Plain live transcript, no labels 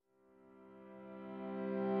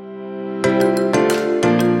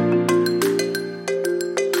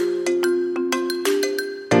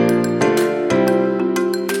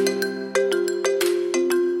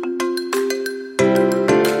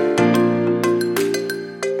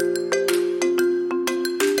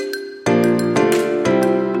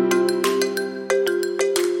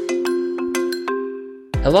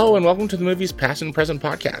Hello and welcome to the Movies Past and Present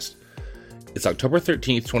podcast. It's October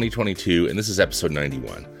 13th, 2022, and this is episode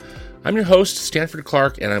 91. I'm your host, Stanford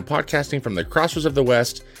Clark, and I'm podcasting from the Crossroads of the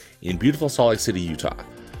West in beautiful Salt Lake City, Utah.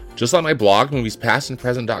 Just like my blog,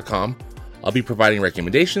 moviespastandpresent.com, I'll be providing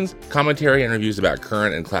recommendations, commentary, and reviews about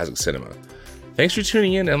current and classic cinema. Thanks for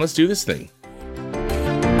tuning in, and let's do this thing.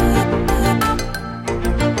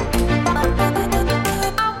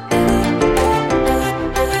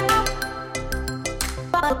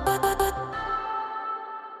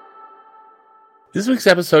 This week's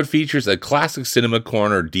episode features a classic cinema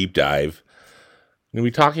corner deep dive. I'm going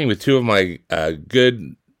to be talking with two of my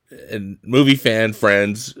good movie fan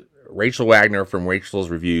friends, Rachel Wagner from Rachel's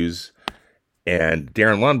Reviews and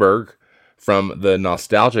Darren Lundberg from the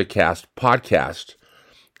Nostalgia Cast podcast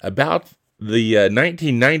about the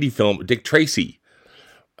 1990 film Dick Tracy.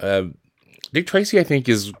 Dick Tracy, I think,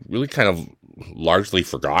 is really kind of largely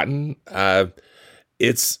forgotten.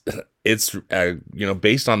 It's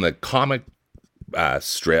based on the comic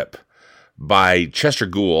strip by Chester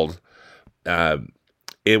Gould.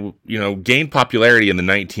 It gained popularity in the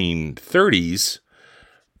 1930s,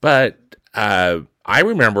 but I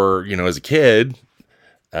remember, as a kid,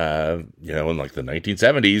 in like the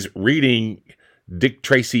 1970s, reading Dick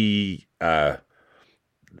Tracy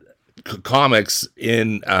comics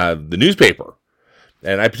in the newspaper,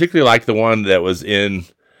 and I particularly liked the one that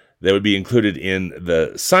would be included in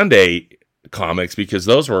the Sunday comics because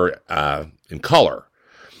those were in color.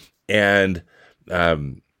 And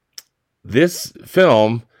this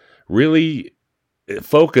film really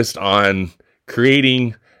focused on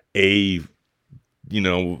creating just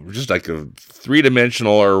like a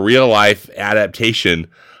three-dimensional or real-life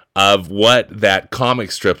adaptation of what that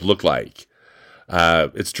comic strip looked like.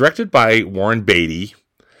 It's directed by Warren Beatty,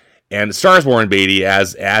 and it stars Warren Beatty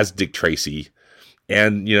as Dick Tracy.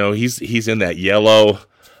 And, he's in that yellow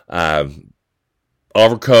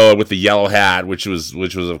overcoat with the yellow hat, which was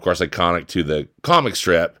of course iconic to the comic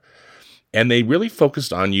strip. And they really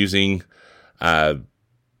focused on using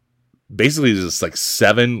basically just like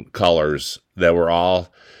 7 colors that were all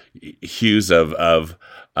hues of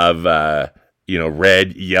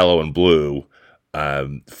red, yellow, and blue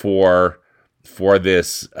for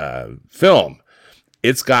this film.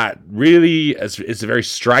 It's a very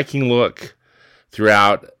striking look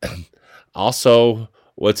throughout. Also,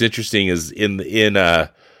 what's interesting is in the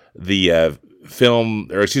film,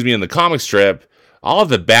 or excuse me, in the comic strip, all of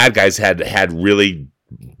the bad guys had really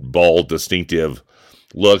bold, distinctive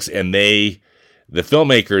looks, and the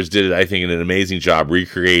filmmakers did, I think, an amazing job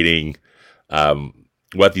recreating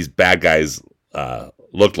what these bad guys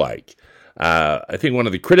looked like. I think one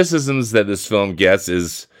of the criticisms that this film gets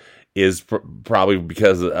is probably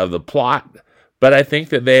because of the plot, but I think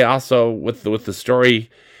that they also, with the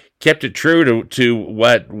story, kept it true to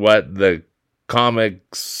what the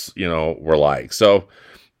comics, were like. So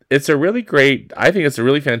it's a really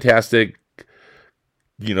fantastic,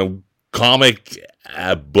 comic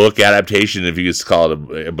book adaptation, if you could call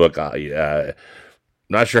it a book.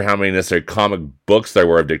 Not sure how many necessary comic books there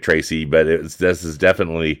were of Dick Tracy, but this is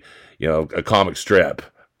definitely, a comic strip,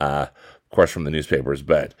 of course, from the newspapers.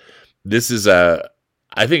 But this is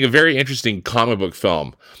I think, a very interesting comic book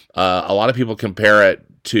film. A lot of people compare it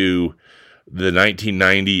to the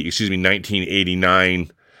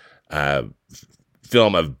 1989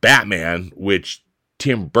 film of Batman, which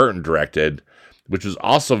Tim Burton directed, which was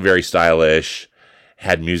also very stylish,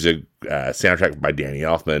 had music, soundtrack by Danny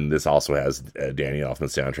Elfman. This also has Danny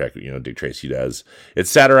Elfman soundtrack, Dick Tracy does,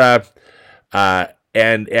 etc. And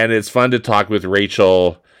it's fun to talk with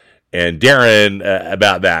Rachel and Darren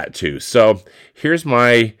about that too. So here's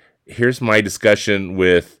my discussion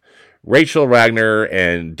with Rachel Wagner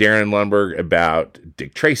and Darren Lundberg about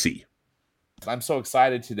Dick Tracy. I'm so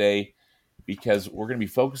excited today because we're going to be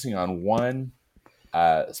focusing on one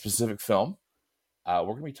specific film. We're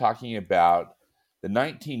going to be talking about the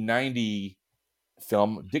 1990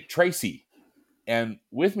 film Dick Tracy. And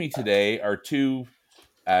with me today are two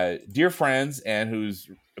dear friends and whose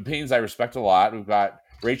opinions I respect a lot. We've got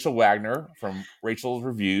Rachel Wagner from Rachel's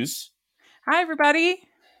Reviews. Hi, everybody.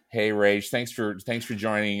 Hey, Rach. Thanks for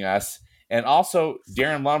joining us. And also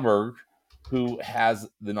Darren Lundberg, who has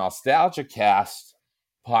the Nostalgia Cast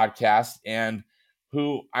podcast and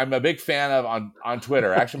who I'm a big fan of on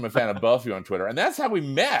Twitter. Actually, I'm a fan of both of you on Twitter. And that's how we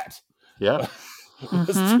met. Yeah.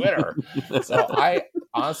 Was Twitter. So I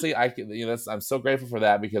honestly, I'm so grateful for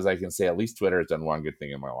that because I can say at least Twitter has done one good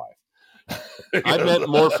thing in my life. I've met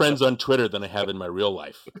more friends on Twitter than I have in my real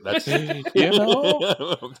life. That's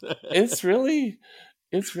it's really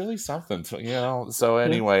something. So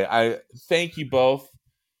anyway, I thank you both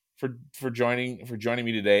for joining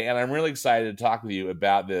me today, and I'm really excited to talk with you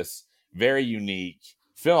about this very unique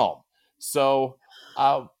film. So,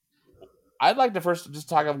 I'd like to first just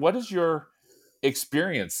talk about what is your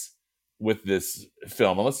experience with this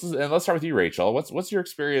film, and let's start with you, Rachel. What's your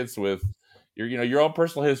experience with your own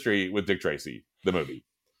personal history with Dick Tracy, the movie?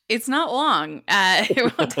 It's not long.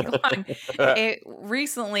 It won't take long. It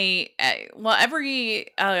recently, every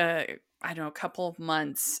I don't know, a couple of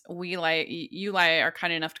months, you are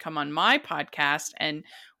kind enough to come on my podcast, and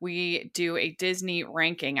we do a Disney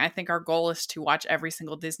ranking. I think our goal is to watch every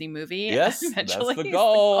single Disney movie. Yes, eventually. That's the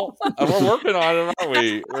goal. And we're working on it, aren't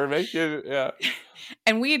we? We're making, yeah.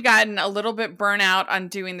 And we had gotten a little bit burnout on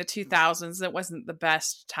doing the 2000s. It wasn't the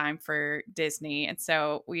best time for Disney. And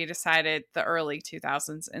so we decided the early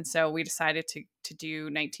 2000s. And so we decided to do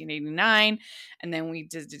 1989. And then we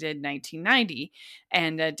did 1990.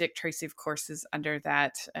 And Dick Tracy, of course, is under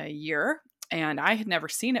that year. And I had never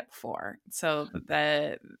seen it before. So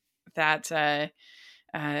that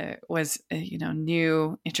was a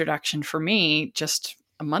new introduction for me just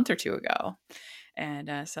a month or two ago. And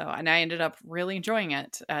I ended up really enjoying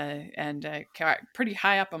it, and pretty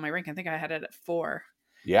high up on my rank. I think I had it at 4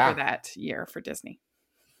 for that year for Disney.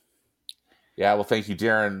 Yeah, well, thank you,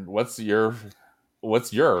 Darren. What's your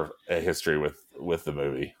history with the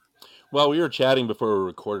movie? Well, we were chatting before we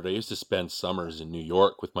recorded. I used to spend summers in New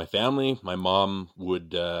York with my family. My mom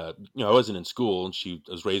would, I wasn't in school, and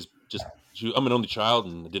I was raised I'm an only child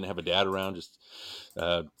and I didn't have a dad around, just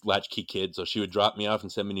latchkey kid. So she would drop me off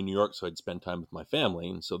and send me to New York so I'd spend time with my family.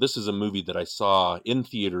 And so this is a movie that I saw in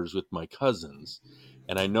theaters with my cousins.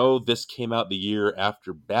 And I know this came out the year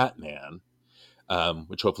after Batman,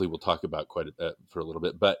 which hopefully we'll talk about for a little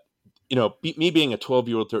bit. But, me being a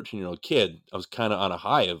 12-year-old, 13-year-old kid, I was kind of on a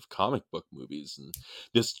high of comic book movies. And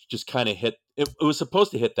this just kind of hit, it was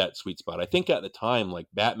supposed to hit that sweet spot. I think at the time, like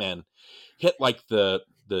Batman hit like the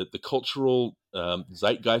cultural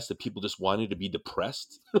zeitgeist that people just wanted to be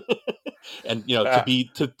depressed and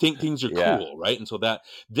to think things are cool, right? And so that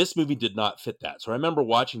this movie did not fit that. So I remember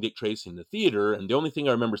watching Dick Tracy in the theater, and the only thing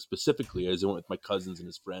I remember specifically is I went with my cousins and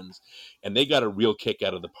his friends, and they got a real kick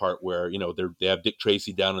out of the part where they have Dick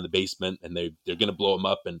Tracy down in the basement and they're gonna blow him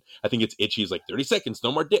up, and I think it's Itchy's like 30 seconds,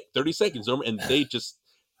 no more Dick, 30 seconds, no more, and they just,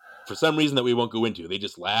 for some reason that we won't go into, they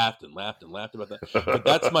just laughed and laughed and laughed about that. But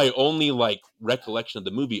that's my only recollection of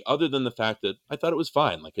the movie, other than the fact that I thought it was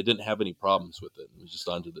fine. Like I didn't have any problems with it. It was just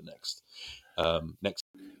on to the next.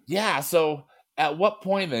 Yeah. So at what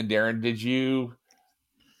point then, Darren, did you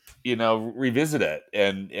revisit it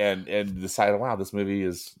and decide, wow, this movie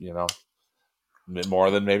is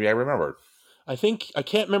more than maybe I remembered? I think I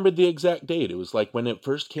can't remember the exact date. It was like when it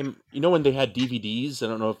first came, when they had DVDs. I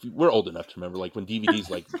don't know if we're old enough to remember, like when DVDs,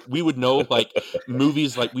 we would know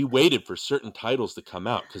movies, we waited for certain titles to come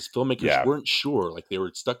out because filmmakers weren't sure, they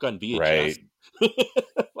were stuck on VHS. Right.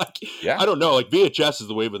 I don't know, VHS is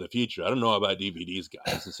the wave of the future. I don't know about DVDs,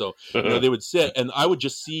 guys. And so they would sit, and I would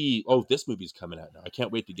just see, oh, this movie's coming out now. I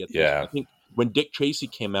can't wait to get this. Yeah. I think when Dick Tracy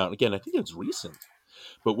came out, again, I think it was recent.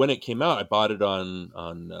 But when it came out, I bought it on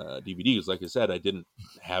DVDs. Like I said, I didn't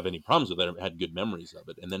have any problems with it. I had good memories of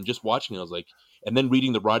it. And then just watching it, I was like, and then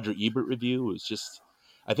reading the Roger Ebert review, it was just,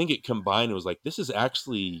 I think it combined. It was like, this is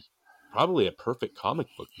actually probably a perfect comic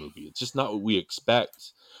book movie. It's just not what we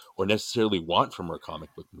expect or necessarily want from our comic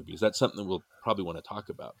book movies. That's something we'll probably want to talk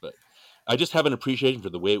about. But I just have an appreciation for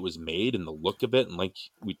the way it was made and the look of it. And like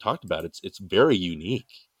we talked about, it's very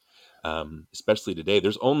unique. Especially today,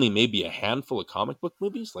 there's only maybe a handful of comic book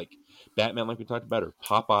movies like Batman, like we talked about, or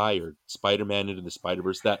Popeye, or Spider-Man Into the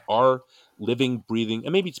Spider-Verse that are living, breathing,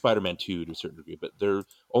 and maybe Spider-Man 2 to a certain degree, but there are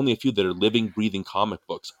only a few that are living, breathing comic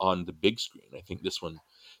books on the big screen. I think this one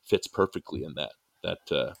fits perfectly in that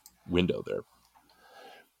window there.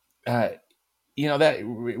 That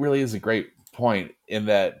really is a great point in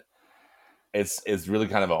that it's really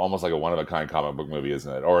kind of almost like a one-of-a-kind comic book movie,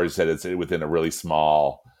 isn't it? Or you said it's within a really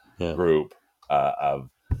small group of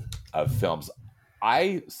films.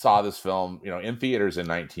 I saw this film, in theaters in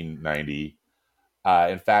 1990.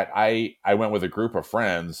 In fact, I went with a group of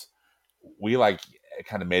friends. We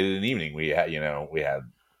kind of made it an evening. We had,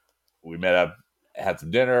 we met up, had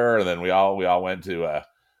some dinner, and then we all went to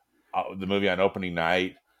the movie on opening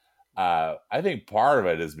night. I think part of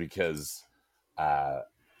it is because,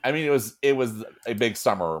 it was a big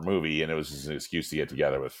summer movie, and it was just an excuse to get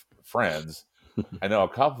together with friends. I know a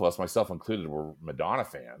couple of us, myself included, were Madonna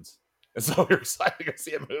fans, and so we were excited to go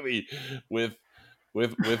see a movie with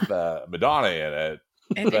Madonna in it.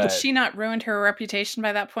 And had she not ruined her reputation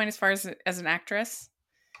by that point as far as an actress?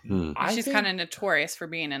 I She's think- kind of notorious for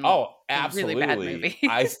being in Oh, in absolutely. really bad movies.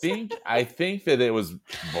 I think that it was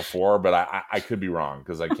before, but I could be wrong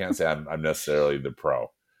because I can't say I'm necessarily the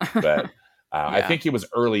pro. But I Yeah. think it was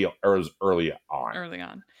early on. Early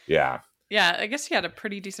on. Yeah. Yeah, I guess she had a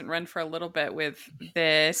pretty decent run for a little bit with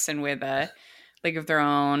this and with League of Their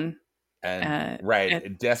Own. And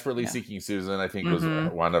it- Desperately yeah. Seeking Susan, I think was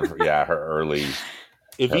Mhm. one of her early.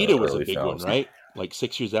 Evita was a early big films. one, right? Like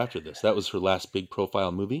 6 years after this. That was her last big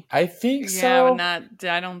profile movie. I think so. Yeah, but not.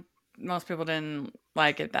 I don't. Most people didn't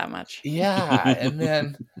like it that much. Yeah, and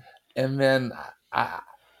then and then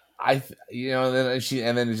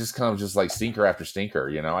it just kind of just like stinker after stinker.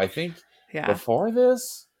 I think Yeah. before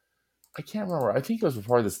this, I can't remember. I think it was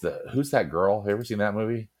before this. Who's that girl? Have you ever seen that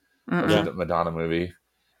movie? Mm-mm. Yeah. The Madonna movie.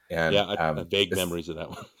 And Yeah, I have vague it's- memories of that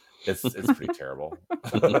one. It's pretty terrible.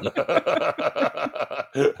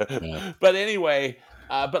 But anyway,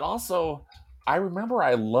 but also I remember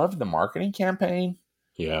I loved the marketing campaign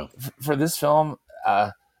Yeah. for this film.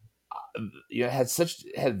 Had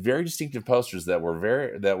very distinctive posters that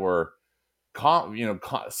were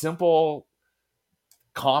simple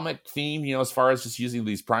comic theme. As far as just using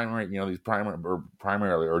these primarily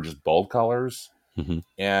or just bold colors. Mhm.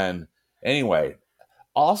 And anyway,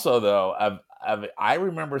 also though, I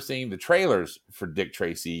remember seeing the trailers for Dick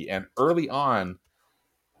Tracy, and early on,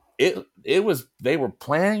 they were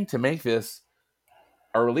planning to make this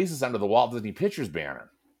or release this under the Walt Disney Pictures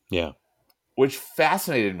banner. Yeah. Which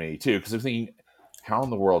fascinated me too, because I'm thinking, how in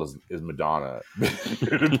the world is Madonna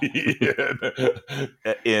going to be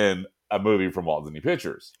in a movie from Walt Disney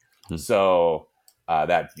Pictures? So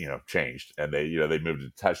that changed, and they moved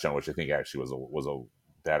to Touchstone, which I think actually was a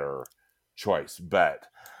better choice, but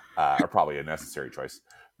or probably a necessary choice.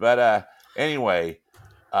 But anyway,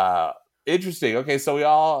 interesting. Okay, so we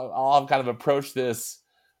all have kind of approached this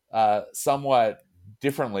somewhat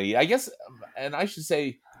differently, I guess, and I should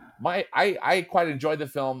say. I quite enjoyed the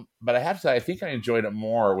film, but I have to say I think I enjoyed it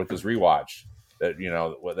more with this rewatch that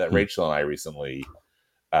Rachel and I recently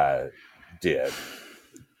did.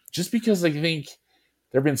 Just because I think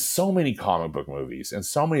there have been so many comic book movies and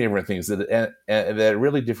so many different things that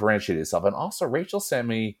really differentiate itself. And also, Rachel sent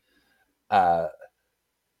me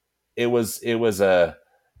it was the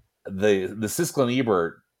Siskel and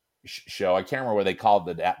Ebert show. I can't remember what they called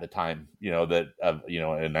it at the time. In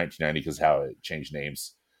 1990, because how it changed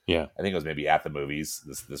names. Yeah. I think it was maybe At the Movies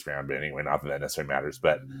this round, but anyway, not that necessarily matters.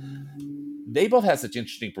 But they both had such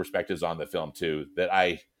interesting perspectives on the film too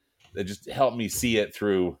that just helped me see it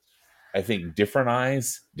through, I think, different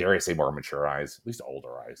eyes. Dare I say more mature eyes, at least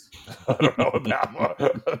older eyes. I don't know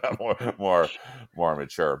about more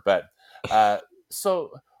mature. But so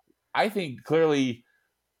I think clearly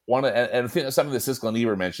and I think something that Siskel and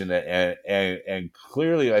Ebert mentioned, and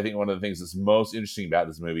clearly I think one of the things that's most interesting about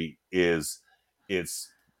this movie is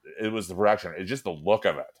it was the production. It's just the look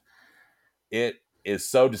of it. It is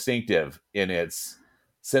so distinctive in its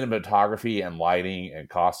cinematography and lighting and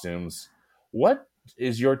costumes. What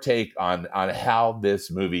is your take on how this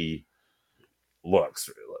movie looks?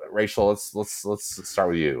 Rachel, let's start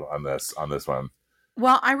with you on this one.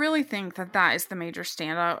 Well, I really think that is the major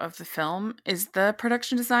standout of the film is the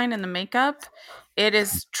production design and the makeup. It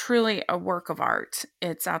is truly a work of art.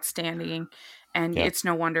 It's outstanding. And it's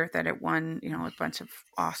no wonder that it won, a bunch of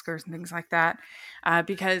Oscars and things like that,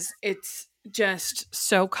 because it's just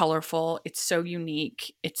so colorful. It's so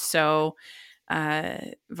unique. It's so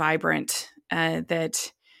vibrant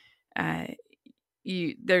that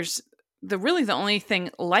there's the only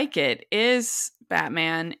thing like it is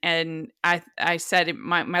Batman. And I said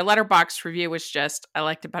my Letterboxd review was just I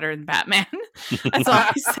liked it better than Batman. That's all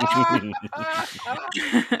I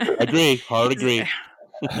said. Agree. Hard agree.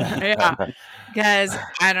 Yeah, because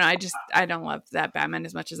I don't know, I don't love that Batman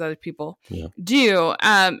as much as other people do.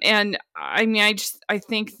 And I mean, I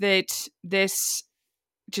think that this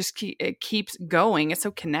just it keeps going. It's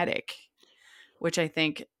so kinetic, which I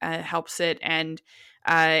think helps it, and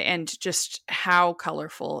just how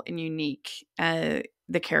colorful and unique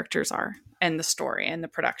the characters are, and the story and the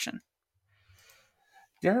production.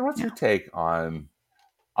 Darren, what's your take on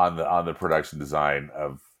the production design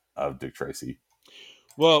of Dick Tracy?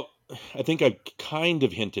 Well, I think I kind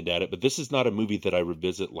of hinted at it, but this is not a movie that I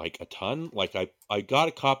revisit like a ton. Like I got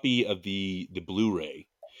a copy of the Blu-ray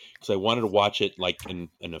because I wanted to watch it like in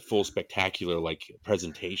a full spectacular like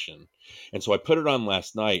presentation. And so I put it on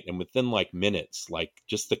last night, and within like minutes, like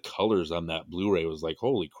just the colors on that Blu-ray was like,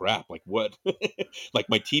 holy crap, like what? Like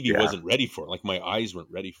my TV Yeah. wasn't ready for it. Like my eyes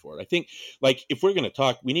weren't ready for it. I think like if we're going to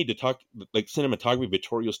talk, we need to talk like cinematography.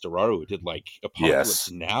 Vittorio Storaro, who did like Apocalypse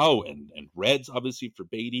Yes. Now and Reds, obviously for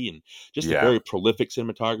Beatty, and just a Yeah. very prolific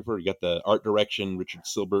cinematographer. You got the art direction, Richard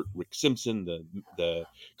Silbert, Rick Simpson, the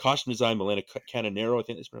costume design, Milena Canonero, I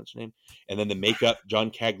think that's pronounced her name, and then the makeup, John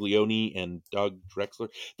Caglione and Doug Drexler.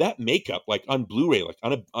 That makeup, like on Blu-ray, like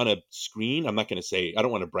on a screen, I'm not going to say, I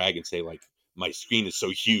don't want to brag and say like my screen is so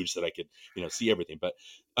huge that I could, see everything, but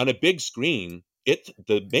on a big screen,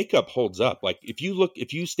 the makeup holds up. Like if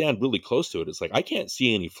you stand really close to it, it's like I can't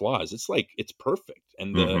see any flaws. It's like it's perfect.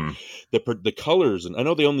 And Mm-hmm. the colors, and I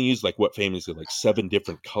know they only use like what famously like 7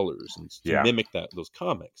 different colors and to Yeah. mimic those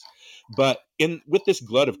comics. But with this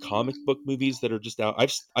glut of comic book movies that are just out,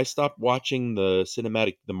 I stopped watching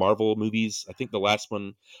the Marvel movies. I think the last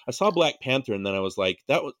one I saw Black Panther, and then I was like,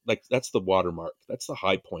 that's the watermark. That's the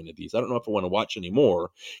high point of these. I don't know if I want to watch anymore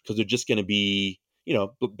because they're just going to be,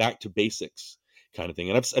 back to basics kind of thing.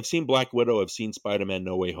 And I've seen Black Widow, I've seen Spider-Man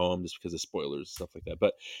No Way Home just because of spoilers and stuff like that.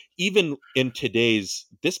 But even in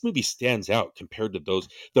this movie stands out compared to those.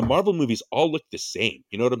 The Marvel movies all look the same.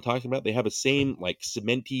 You know what I'm talking about? They have a same like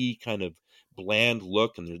cementy kind of bland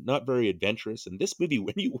look, and they're not very adventurous. And this movie,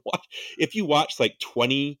 if you watch like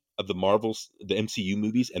 20 of the MCU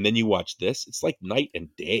movies, and then you watch this, it's like night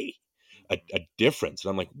and day. A difference. And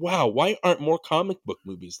I'm like, wow, why aren't more comic book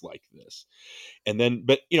movies like this? And then,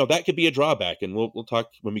 but that could be a drawback, and we'll talk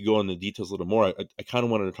when we go into the details a little more. I kind of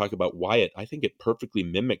wanted to talk about why I think it perfectly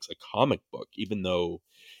mimics a comic book, even though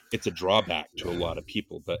it's a drawback to a lot of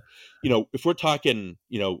people. But if we're talking,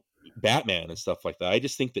 Batman and stuff like that, I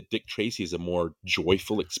just think that Dick Tracy is a more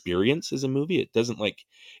joyful experience as a movie. It doesn't like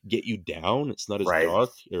get you down. It's not as Right.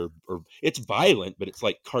 dark or it's violent, but it's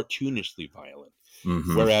like cartoonishly violent.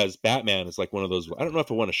 Mm-hmm. Whereas Batman is like one of those, I don't know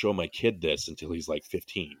if I want to show my kid this until he's like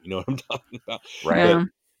 15. You know what I'm talking about? Right. Yeah. But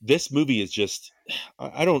this movie is just,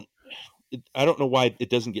 I don't know why it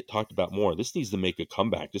doesn't get talked about more. This needs to make a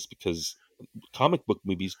comeback just because comic book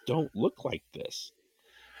movies don't look like this.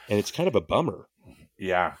 And it's kind of a bummer.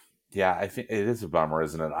 Yeah. Yeah. I think it is a bummer,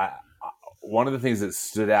 isn't it? One of the things that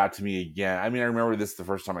stood out to me again, I mean, I remember this the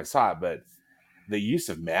first time I saw it, but the use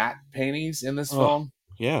of matte paintings in this film,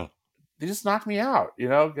 Yeah. they just knocked me out,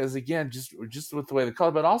 because again, just with the way the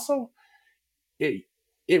color, but also it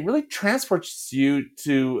really transports you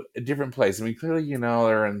to a different place. I mean, clearly,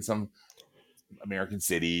 they're in some American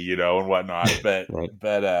city, and whatnot, but Right.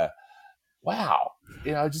 but wow,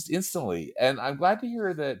 just instantly. And I'm glad to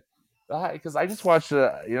hear that, because I just watched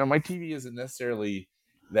my TV isn't necessarily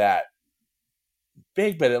that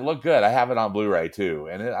big, but it looked good. I have it on Blu-ray too,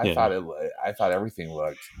 and I thought everything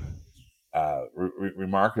looked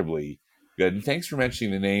remarkably good. And thanks for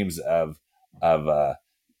mentioning the names of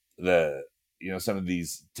the some of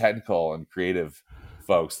these technical and creative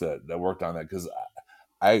folks that worked on that, because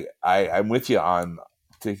I'm with you on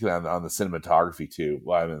particularly on the cinematography too.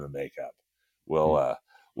 While I'm in the makeup, we'll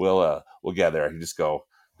get there. I can just go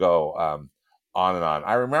on and on.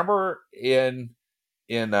 I remember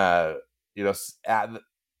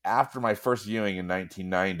after my first viewing in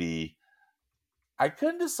 1990, I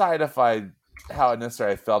couldn't decide how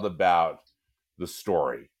necessarily I felt about the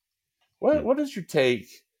story. What is your take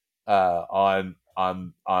on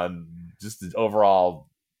just the overall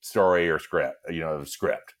story or script?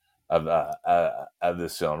 Script of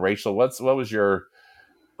this film. Rachel, what was your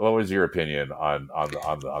opinion on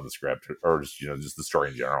the script, or just the story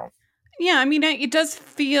in general? Yeah, I mean, it does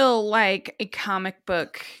feel like a comic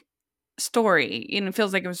book story. It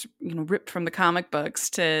feels like it was ripped from the comic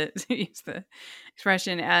books, to use the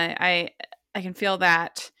expression. I can feel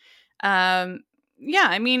that. Yeah,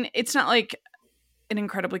 I mean, it's not like an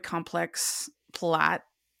incredibly complex plot.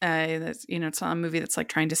 That's it's not a movie that's like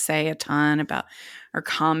trying to say a ton about or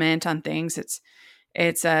comment on things.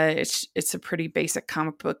 It's a pretty basic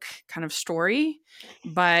comic book kind of story,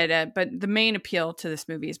 but the main appeal to this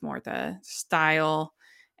movie is more the style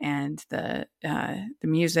and the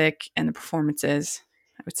music and the performances,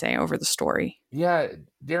 I would say, over the story. Yeah,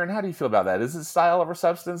 Darren, how do you feel about that? Is it style over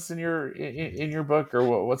substance in your book,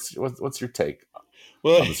 or what's your take?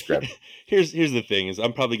 Well, on the script? here's the thing: is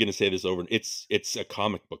I'm probably going to say this over. It's a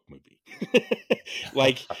comic book movie.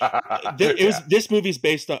 Like this movie's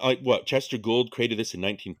based on like what Chester Gould created this in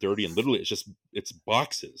 1930, and literally it's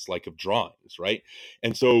boxes like of drawings, right?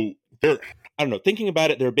 And so I don't know. Thinking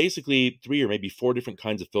about it, there are basically 3 or maybe 4 different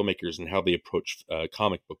kinds of filmmakers and how they approach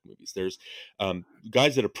comic book movies. There's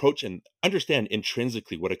guys that approach and understand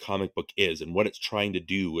intrinsically what a comic book is and what it's trying to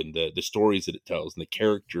do, and the stories that it tells, and the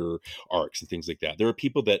character arcs and things like that. There are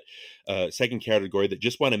people that second category that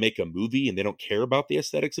just want to make a movie and they don't care about the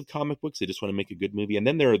aesthetics of comic books. They just want to make a good movie. And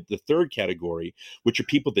then there are the third category, which are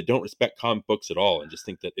people that don't respect comic books at all and just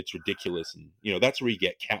think that it's ridiculous. And that's where you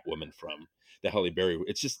get Catwoman from, the Halle Berry.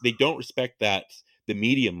 It's just they don't respect that the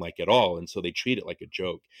medium like at all, and so they treat it like a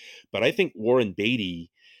joke. But I think Warren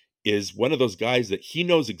Beatty is one of those guys that he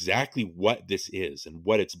knows exactly what this is and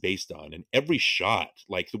what it's based on. And every shot,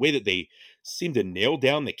 like the way that they seem to nail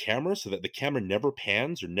down the camera so that the camera never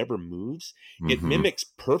pans or never moves, it mimics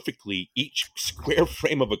perfectly each square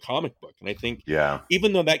frame of a comic book. And I think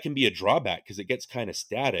even though that can be a drawback because it gets kind of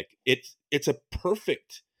static, it's a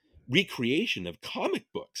perfect recreation of comic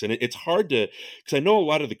books. And it's hard to, because I know a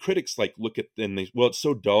lot of the critics like look at and they, well, it's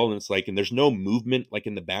so dull, and it's like, and there's no movement like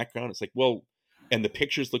in the background. It's like, well, and the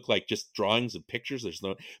pictures look like just drawings of pictures. There's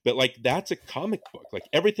no, but like that's a comic book. Like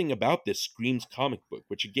everything about this screams comic book,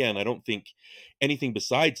 which again, I don't think anything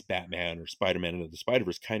besides Batman or Spider-Man into the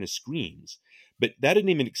Spider-Verse kind of screams. But that didn't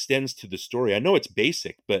even extends to the story. I know it's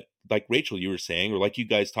basic, but like Rachel, you were saying, or like you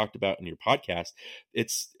guys talked about in your podcast,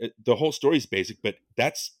 it's the whole story is basic, but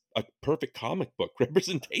that's a perfect comic book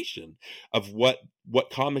representation of what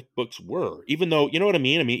comic books were. Even though, you know what I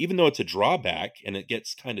mean? I mean, even though it's a drawback and it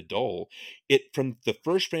gets kind of dull, it from the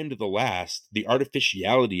first frame to the last, the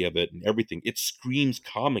artificiality of it and everything, it screams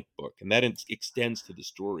comic book, and that extends to the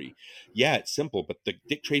story. Yeah, it's simple, but the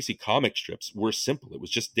Dick Tracy comic strips were simple. It was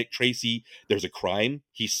just Dick Tracy, there's a crime,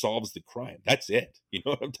 he solves the crime. That's it. You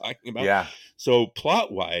know what I'm talking about? Yeah. So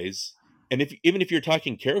plot-wise, and even if you're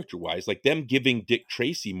talking character-wise, like them giving Dick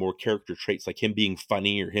Tracy more character traits, like him being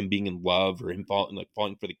funny or him being in love or him falling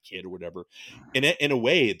for the kid or whatever, and in a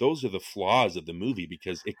way, those are the flaws of the movie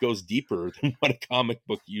because it goes deeper than what a comic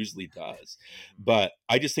book usually does. But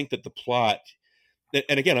I just think that the plot,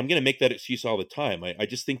 and again, I'm going to make that excuse all the time. I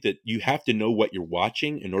just think that you have to know what you're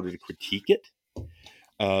watching in order to critique it.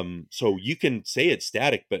 So you can say it's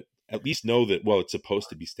static, but at least know that, well, it's supposed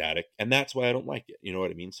to be static, and that's why I don't like it. You know what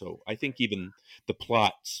I mean? So I think even the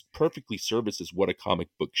plots perfectly services what a comic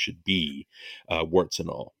book should be, warts and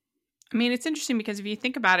all. I mean, it's interesting because if you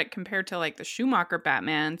think about it compared to like the Schumacher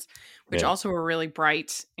Batmans, which also were really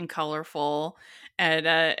bright and colorful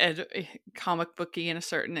and comic booky in a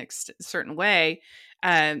certain way,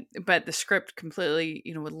 but the script completely,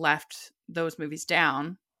 left those movies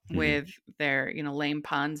down with their, lame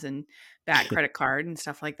puns and bad credit card and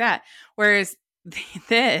stuff like that. Whereas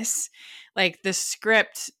this, like the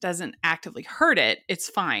script doesn't actively hurt it. It's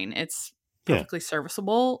fine. It's perfectly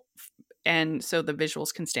serviceable. And so the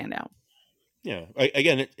visuals can stand out. Yeah.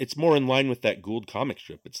 Again, it's more in line with that Gould comic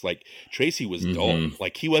strip. It's like Tracy was dull.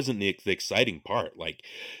 Like he wasn't the exciting part. Like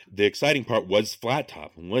the exciting part was Flat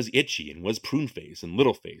Top and was Itchy and was Prune Face and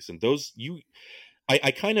Little Face. And those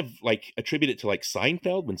I kind of like attribute it to like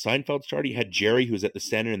Seinfeld. When Seinfeld started, he had Jerry who was at the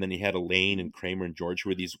center, and then he had Elaine and Kramer and George,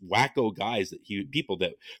 who were these wacko guys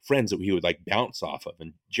friends that he would like bounce off of.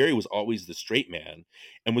 And Jerry was always the straight man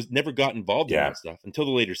and was never got involved in that stuff until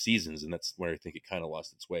the later seasons. And that's where I think it kind of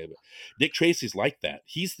lost its way. But Dick Tracy's like that.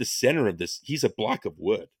 He's the center of this. He's a block of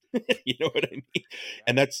wood. You know what I mean?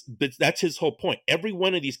 And that's his whole point. Every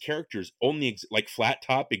one of these characters only like Flat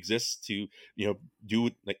Top exists to, do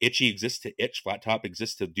like Itchy exists to itch, Flat Top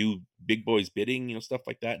exists to do big boys bidding, stuff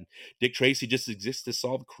like that. And Dick Tracy just exists to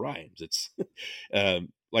solve crimes. It's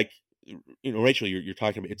like, Rachel, you're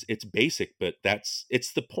talking about it's basic, but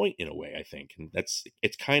it's the point in a way, I think. And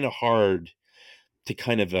it's kind of hard to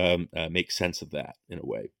kind of make sense of that in a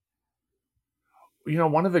way.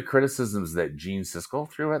 One of the criticisms that Gene Siskel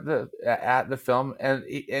threw at the film, and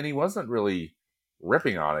he wasn't really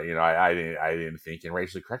ripping on it. I didn't think. And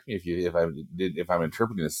Rachel, correct me if I'm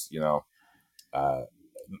interpreting this,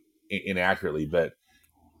 inaccurately. But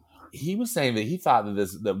he was saying that he thought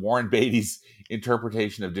that Warren Beatty's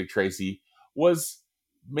interpretation of Dick Tracy was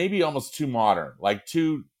maybe almost too modern, like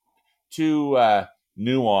too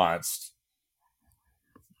nuanced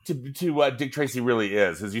to what Dick Tracy really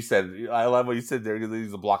is. As you said, I love what you said there.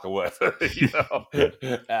 He's a block of wood.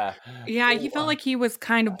 Yeah, he felt like he was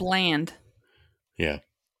kind of bland. Yeah.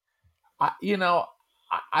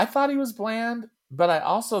 I thought he was bland, but I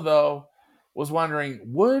also though was wondering,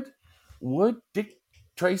 would Dick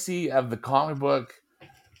Tracy of the comic book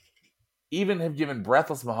even have given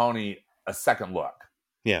Breathless Mahoney a second look?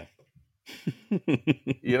 Yeah.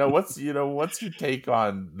 What's your take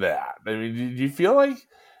on that? I mean, do you feel like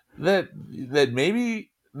that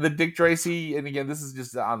maybe the Dick Tracy, and again, this is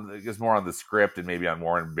just more on the script and maybe on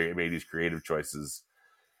Warren Beatty's creative choices.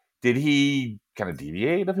 Did he kind of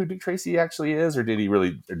deviate of who Dick Tracy actually is, or did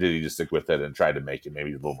he just stick with it and try to make it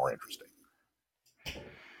maybe a little more interesting?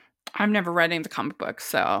 I've never read any of the comic books,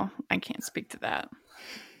 so I can't speak to that.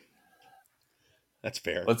 That's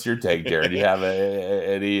fair. What's your take, Darren? Do you have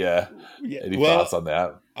any thoughts on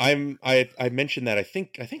that? I mentioned that. I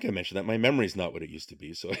think I mentioned that my memory's not what it used to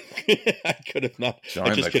be, so I could have not.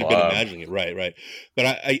 I just could have been imagining it. Right. But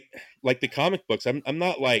I like the comic books. I'm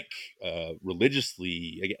not like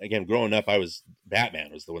religiously. Again, growing up,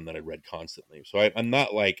 Batman was the one that I read constantly. So I'm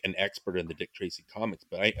not like an expert in the Dick Tracy comics,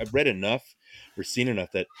 but I've read enough or seen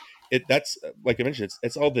enough that. That's like I mentioned,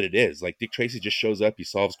 it's all that it is. Like Dick Tracy just shows up, he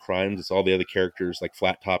solves crimes. It's all the other characters, like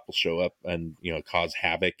Flat Top will show up and cause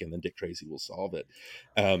havoc, and then Dick Tracy will solve it.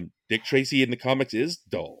 Dick Tracy in the comics is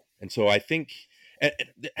dull, and so I think,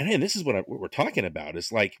 and this is what we're talking about. Is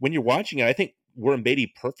like when you're watching it, I think Warren Beatty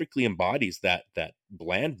perfectly embodies that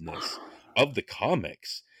blandness of the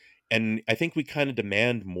comics, and I think we kind of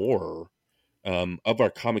demand more. Of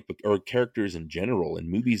our comic book or characters in general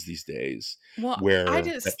in movies these days, where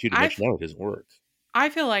that two-dimensionality doesn't work. I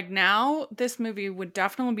feel like now this movie would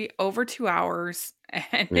definitely be over 2 hours,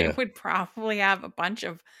 and it would probably have a bunch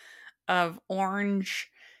of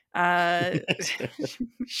orange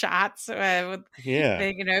shots. If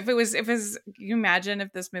it was, you imagine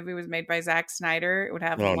if this movie was made by Zack Snyder, it would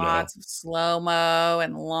have lots of slow mo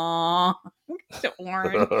and long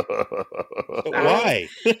orange. Why?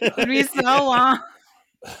 It would be so long.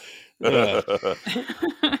 Well,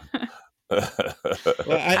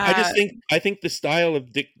 I think the style of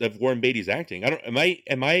Warren Beatty's acting.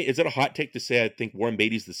 Is it a hot take to say I think Warren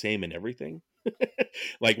Beatty's the same in everything?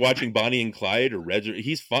 Like watching Bonnie and Clyde or Reds,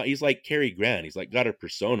 he's fun. He's like Cary Grant. He's like got a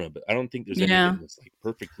persona, but I don't think there's anything that's like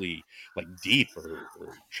perfectly like deep or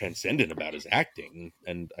transcendent about his acting.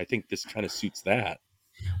 And I think this kind of suits that.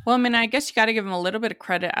 Well, I mean, I guess you got to give him a little bit of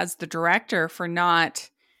credit as the director for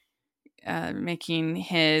not making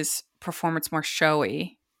his performance more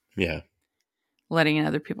showy. Yeah. Letting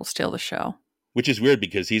other people steal the show. Which is weird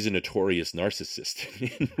because he's a notorious narcissist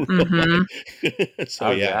in real life.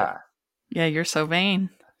 So, yeah. Yeah, you're so vain.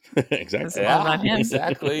 Exactly. All about him.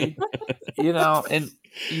 Exactly. And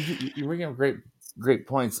you bring up great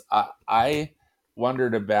points. I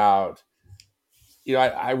wondered about,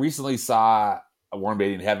 I recently saw Warren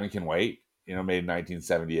Beatty in Heaven Can Wait, made in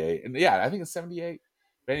 1978. And I think it's 78.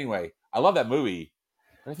 But anyway, I love that movie.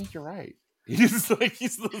 But I think you're right. He's just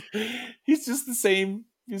the same.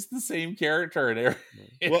 He's the same character and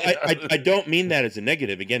everything. Well, I don't mean that as a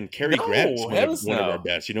negative. Again, Cary Grant's one of our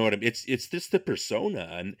best. You know what I mean? It's just the persona,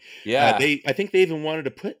 and I think they even wanted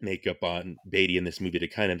to put makeup on Beatty in this movie to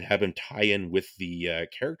kind of have him tie in with the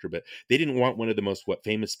character, but they didn't want one of the most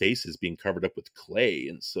famous faces being covered up with clay,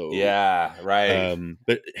 and so right.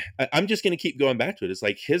 But I'm just going to keep going back to it. It's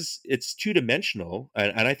like it's 2-dimensional,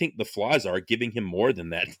 and I think the flaws are giving him more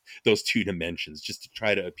than that, those 2 dimensions, just to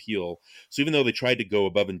try to appeal. So even though they tried to go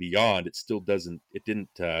above and beyond, it didn't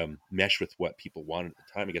mesh with what people wanted at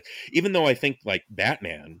the time. Again, even though I think like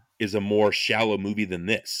Batman is a more shallow movie than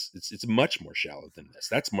this, it's much more shallow than this.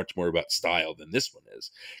 That's much more about style than this one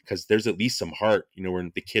is, because there's at least some heart.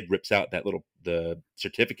 When the kid rips out the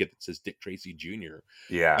certificate that says Dick Tracy Jr.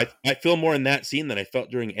 I feel more in that scene than I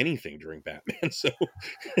felt during Batman.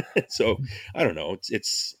 So I don't know.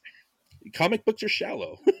 It's comic books are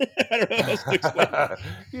shallow. I don't know how else to explain.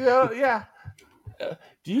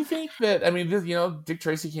 Do you think that, Dick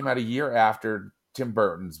Tracy came out a year after Tim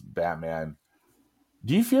Burton's Batman.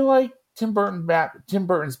 Do you feel like Tim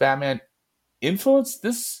Burton's Batman influenced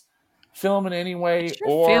this film in any way? It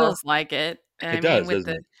sure feels like it. It does, with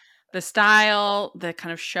the style, the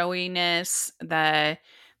kind of showiness, the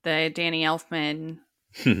Danny Elfman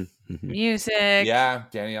music. Yeah,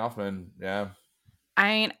 Danny Elfman. Yeah.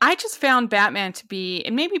 I just found Batman to be,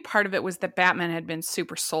 and maybe part of it was that Batman had been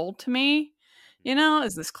super sold to me.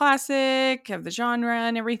 Is this classic of the genre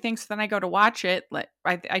and everything. So then I go to watch it.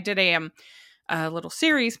 I did a little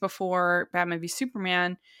series before Batman v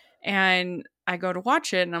Superman, and I go to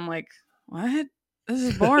watch it, and I'm like, what? This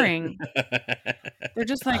is boring. They're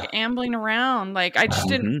just like ambling around. Like I just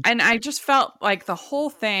didn't, and I just felt like the whole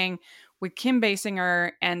thing with Kim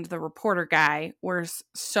Basinger and the reporter guy was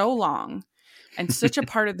so long and such a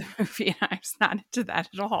part of the movie, and I was not into that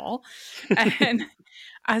at all.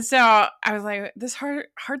 And so I was like, this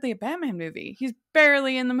hardly a Batman movie. He's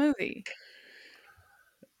barely in the movie.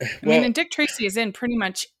 And Dick Tracy is in pretty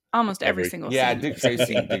much almost every single scene. Dick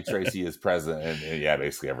Tracy is present in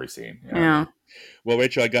basically every scene. Yeah. Well,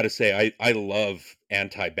 Rachel, I got to say, I love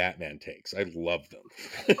anti-Batman takes. I love them.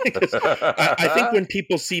 Because I think when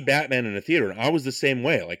people see Batman in a theater, and I was the same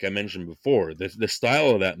way, like I mentioned before, the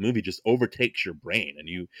style of that movie just overtakes your brain, and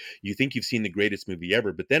you think you've seen the greatest movie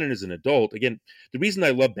ever. But then as an adult, again, the reason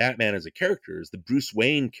I love Batman as a character is the Bruce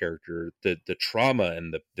Wayne character, the trauma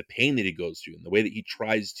and the pain that he goes through, and the way that he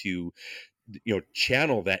tries to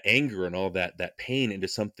channel that anger and all that pain into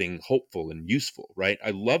something hopeful and useful, right? I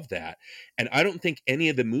love that. And I don't think any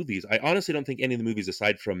of the movies, I honestly don't think any of the movies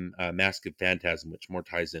aside from Mask of Phantasm, which more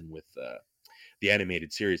ties in with the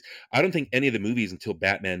animated series, I don't think any of the movies until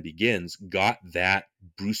Batman Begins got that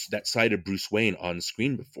side of Bruce Wayne on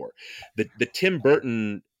screen before. The Tim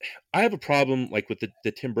Burton, I have a problem like with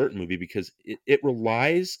the Tim Burton movie because it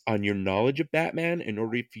relies on your knowledge of Batman in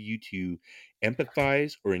order for you to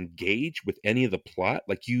empathize or engage with any of the plot.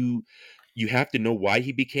 Like you have to know why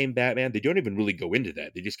he became Batman. They don't even really go into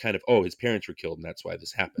that. They just kind of, his parents were killed and that's why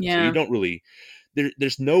this happened. So you don't really,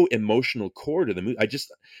 there's no emotional core to the movie.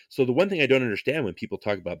 So the one thing I don't understand when people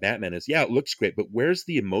talk about Batman is, it looks great, but where's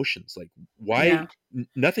the emotions? Like why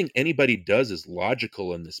nothing anybody does is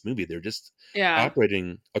logical in this movie. They're just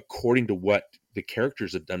operating according to what the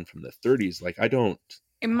characters have done from the 30s. Like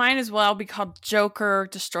it might as well be called Joker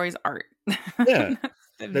Destroys Art. Yeah.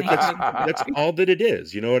 That's all that it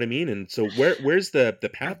is. You know what I mean? And so where's the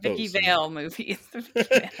pathos? Vicky Vale movie.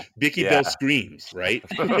 Vicky Vale screams, right?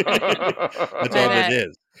 That's all it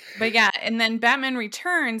is. But yeah, and then Batman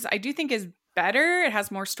Returns, I do think is better. It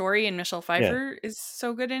has more story, and Michelle Pfeiffer is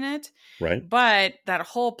so good in it. Right. But that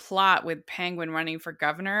whole plot with Penguin running for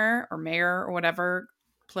governor or mayor or whatever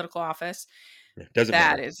political office, doesn't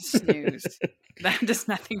matter. Is snooze. That does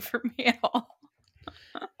nothing for me at all.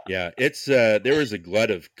 Yeah, it's there was a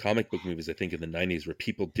glut of comic book movies, I think, in the 90s where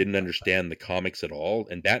people didn't understand the comics at all,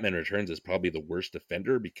 and Batman Returns is probably the worst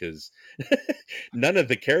offender because none of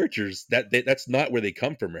the characters that's not where they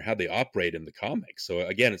come from or how they operate in the comics. So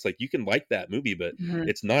again, it's like you can like that movie, but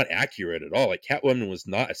it's not accurate at all. Like Catwoman was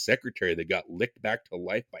not a secretary that got licked back to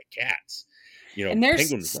life by cats. And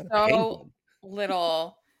there's so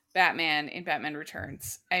little Batman in Batman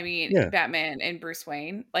Returns. I mean, Batman and Bruce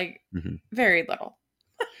Wayne, like very little.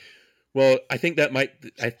 Well, I think that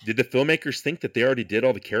did the filmmakers think that they already did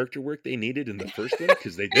all the character work they needed in the first one?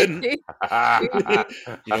 Because they didn't. You know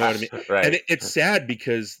what I mean? Right. And it's sad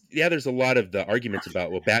because, there's a lot of the arguments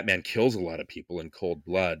about, Batman kills a lot of people in cold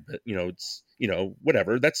blood, but, it's,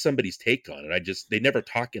 whatever. That's somebody's take on it. They never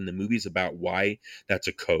talk in the movies about why that's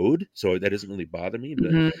a code. So that doesn't really bother me.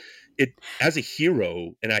 But it, as a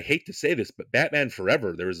hero, and I hate to say this, but Batman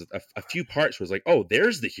Forever, there was a few parts where it's like,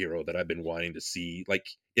 there's the hero that I've been wanting to see, like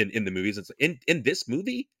in the movies. It's in this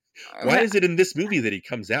movie. Why is it in this movie that he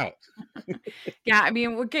comes out? Yeah, I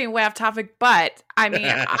mean, we're getting way off topic, but I mean,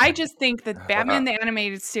 I just think that Batman the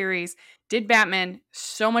Animated Series did Batman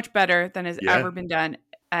so much better than has ever been done.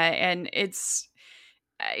 And it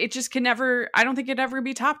just can never, I don't think it'd ever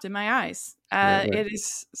be topped in my eyes. It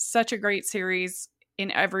is such a great series in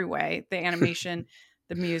every way. The animation,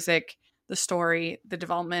 the music, the story, the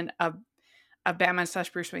development of Batman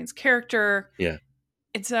 / Bruce Wayne's character. Yeah.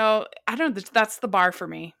 And so, I don't know, that's the bar for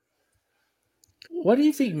me. What do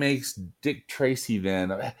you think makes Dick Tracy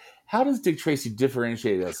then? How does Dick Tracy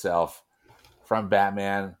differentiate himself from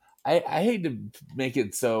Batman? I hate to make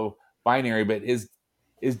it so binary, but is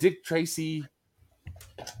Dick Tracy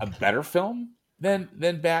a better film than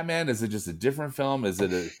Batman? Is it just a different film? Is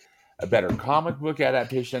it a better comic book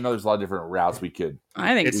adaptation? I know there's a lot of different routes we could.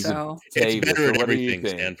 I think so. It's better at everything,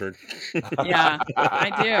 Stanford. Yeah,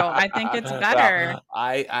 I do. I think it's better.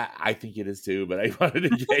 I think it is too, but I wanted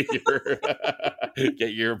to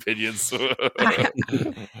get your opinions.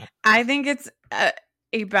 I think it's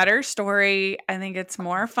a better story. I think it's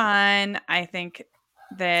more fun. I think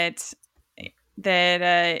that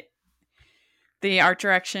the art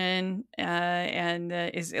direction and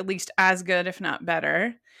is at least as good, if not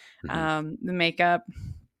better. The makeup.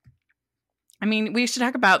 I mean, we should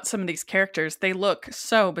talk about some of these characters. They look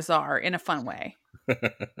so bizarre in a fun way.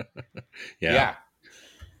 Yeah.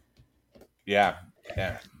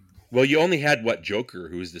 Well, you only had Joker,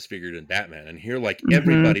 who was disfigured in Batman, and here, like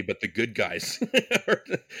everybody but the good guys.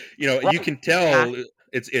 You can tell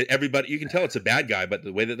everybody. You can tell it's a bad guy, but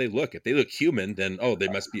the way that they look, if they look human, then they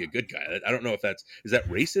must be a good guy. I don't know if is that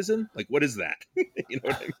racism? Like, what is that? You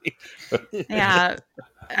know what I mean?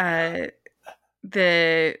 Yeah.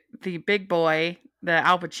 The big boy, the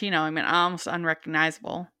Al Pacino. I mean, almost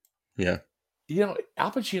unrecognizable. Yeah.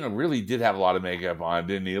 Al Pacino really did have a lot of makeup on,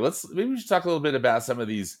 didn't he? Maybe we should talk a little bit about some of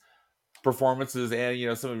these performances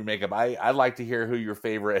and some of your makeup. I'd like to hear who your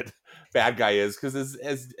favorite bad guy is, because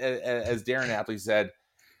as Darren aptly said,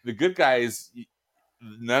 the good guys,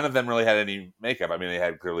 none of them really had any makeup. I mean, they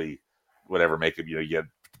had clearly whatever makeup you get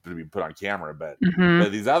to be put on camera, but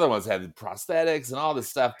these other ones had prosthetics and all this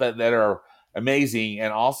stuff, but that are amazing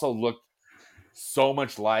and also look so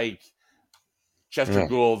much like Chester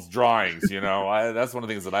Gould's drawings. That's one of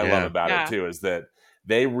the things that I love about it too, is that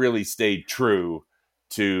they really stayed true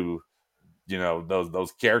to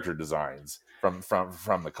those character designs from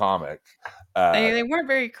the comic. They weren't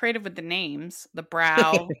very creative with the names. The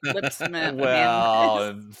brow, lips, and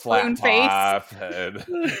flat top.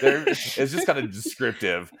 It's just kind of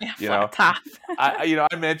descriptive. Flat top. I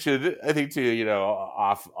mentioned, I think too,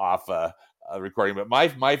 off recording, but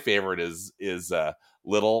my favorite is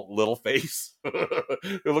little face.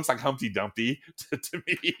 It looks like Humpty Dumpty to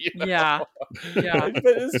me. Yeah. But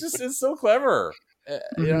it's so clever.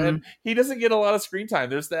 And he doesn't get a lot of screen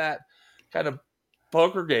time. There's that kind of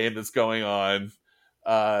poker game that's going on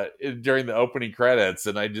during the opening credits,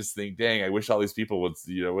 and I just think, dang, I wish all these people would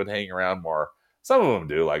hang around more. Some of them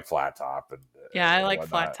do, like Flat Top, and I like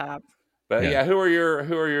Flat Top. But who are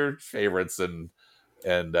your favorites and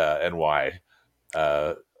why?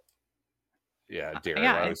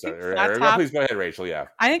 Darren, please go ahead, Rachel. Yeah,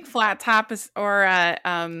 I think Flat Top is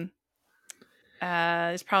probably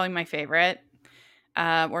my favorite,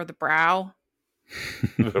 or the brow.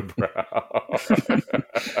 The brow.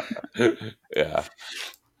 Yeah.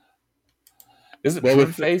 Is it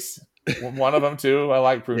Prune Face? One of them too. I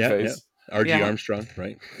like Prune Face. Yeah. R.G. Armstrong,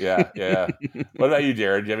 right? Yeah. What about you,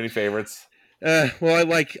 Jared? Do you have any favorites? Well, I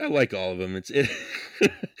like all of them.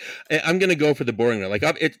 I'm gonna go for the boring one. Like,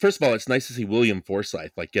 first of all, it's nice to see William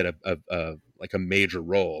Forsythe get a major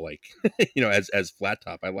role, as Flat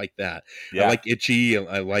Top. I like that. Yeah. I like Itchy.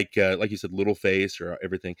 I like you said, Little Face or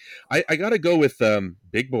everything. I gotta go with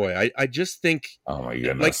Big Boy. I just think, oh my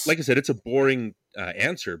goodness, like I said, it's a boring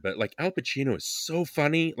answer, but like Al Pacino is so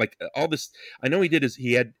funny. Like all this, I know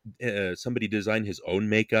he had somebody design his own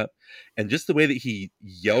makeup, and just the way that he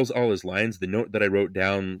yells all his lines. The note that I wrote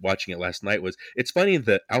down watching it last night was, it's funny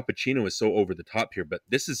that Al Pacino is so over the top here, but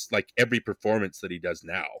this is like every performance that he does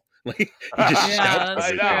now. Like he just shouts.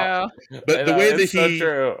 I know. But the way that he,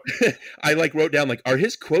 so I wrote down, are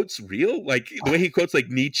his quotes real? Like the way he quotes like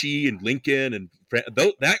Nietzsche and Lincoln and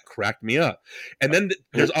that cracked me up. And then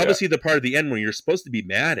there's obviously the part of the end where you're supposed to be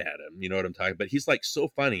mad at him. You know what I'm talking about? But he's so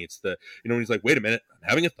funny. It's when he's like, wait a minute, I'm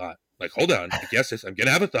having a thought. Like, hold on, I guess I'm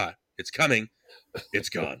gonna have a thought. It's coming. It's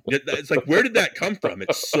gone. It's like, where did that come from?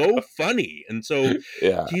 It's so funny. And so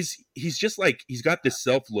he's just he's got this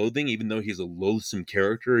self-loathing, even though he's a loathsome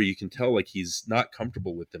character. You can tell he's not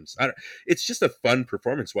comfortable with him. It's just a fun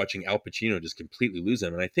performance watching Al Pacino just completely lose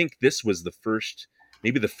him. And I think this was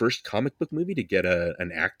maybe the first comic book movie to get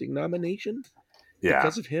an acting nomination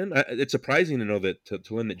because of him. It's surprising to know that to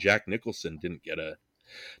learn that Jack Nicholson didn't get a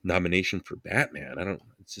nomination for Batman.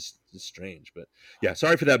 It's strange, but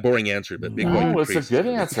sorry for that boring answer, but Big Boy Caprice. It's a good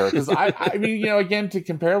answer, because I mean, again, to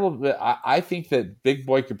compare a little bit, I think that Big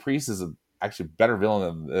Boy Caprice is actually better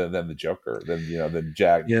villain than the Joker, than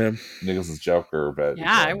Jack Nicholson's Joker. But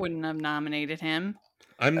I wouldn't have nominated him.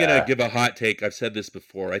 I'm gonna give a hot take. I've said this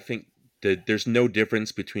before. I think that there's no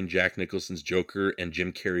difference between Jack Nicholson's Joker and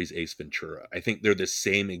Jim Carrey's Ace Ventura. I think they're the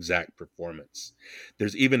same exact performance.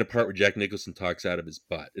 There's even a part where Jack Nicholson talks out of his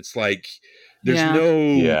butt. It's like there's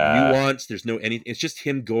no nuance. There's no anything. It's just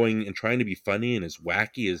him going and trying to be funny and as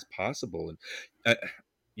wacky as possible. And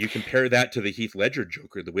you compare that to the Heath Ledger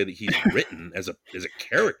Joker, the way that he's written as a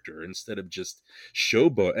character instead of just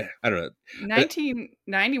showboat. I don't know.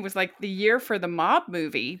 1990 was like the year for the mob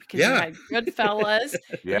movie, because you had Goodfellas,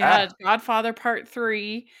 you had Godfather Part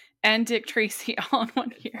 3, and Dick Tracy all in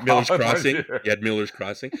one year. Miller's Crossing. You had Miller's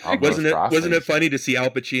Crossing. Wasn't it funny to see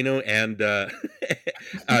Al Pacino and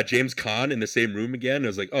James Caan in the same room again? It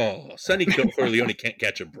was like, oh, Sonny Corleone can't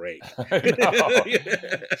catch a break.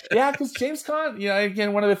 Yeah, because James Caan,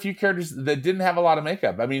 again, one of the few characters that didn't have a lot of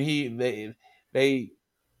makeup. I mean, they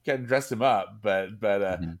kind of dressed him up, but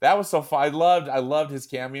that was so fun. I loved his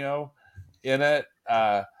cameo in it.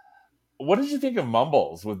 What did you think of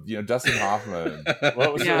Mumbles with Dustin Hoffman?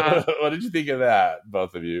 What did you think of that,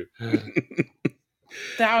 both of you?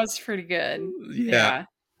 That was pretty good. Yeah.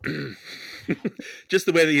 Just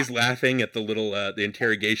the way that he's laughing at the little the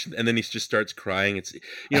interrogation, and then he just starts crying. It's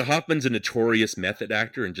Hoffman's a notorious method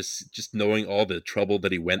actor, and just knowing all the trouble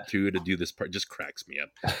that he went through to do this part just cracks me up.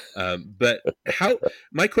 But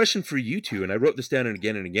my question for you two, and I wrote this down and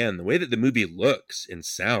again, the way that the movie looks and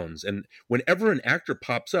sounds, and whenever an actor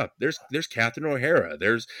pops up, there's Catherine O'Hara,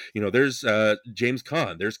 there's James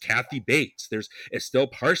Caan, there's Kathy Bates, there's Estelle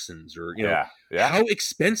Parsons, or how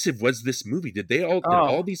expensive was this movie? Did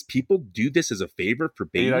all these people do this as a favor for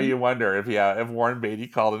Beatty? You wonder if Warren Beatty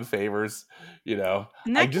called in favors, And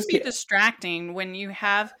that can be distracting when you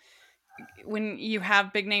have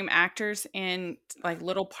big name actors in like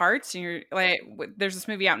little parts, and you're like, there's this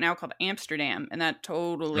movie out now called Amsterdam, and that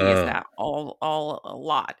totally is that all a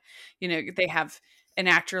lot. They have an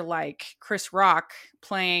actor like Chris Rock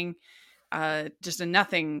playing just a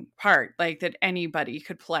nothing part, like that anybody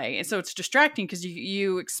could play, and so it's distracting because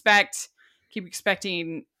you keep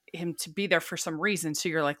expecting him to be there for some reason, so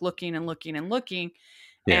you're like looking and looking and looking.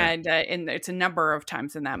 Yeah. And it's a number of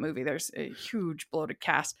times in that movie. There's a huge bloated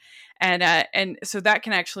cast, and so that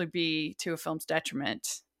can actually be to a film's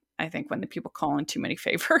detriment, I think, when the people call in too many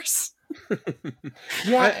favors.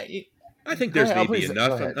 Yeah, I think there's maybe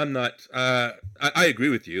enough. I'm not. I agree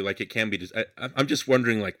with you. Like, it can be just. I'm just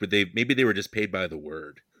wondering, like, maybe they were just paid by the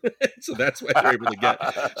word, so that's why they're able to get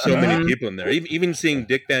so many people in there. Even seeing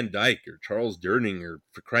Dick Van Dyke or Charles Durning, or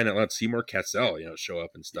for crying out loud, Seymour Cassel, show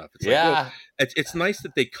up and stuff. It's like, well, it's nice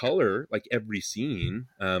that they color like every scene.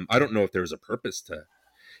 I don't know if there was a purpose to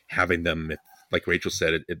having them. Like Rachel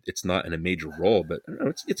said, it's not in a major role, but I don't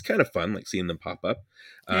know, it's kind of fun, like seeing them pop up.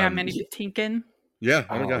 Mandy Patinkin. Yeah.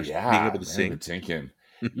 Oh my gosh. Being able to sing. Tinkin.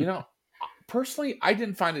 Personally, I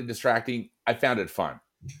didn't find it distracting. I found it fun.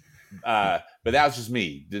 But that was just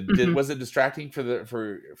me. Was it distracting for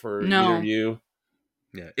either of you?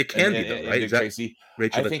 Yeah, it can be though, right? Tracy?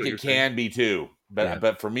 Rachel, I think it can be too.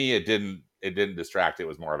 But for me, it didn't distract. It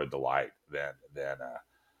was more of a delight than it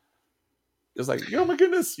was like, oh my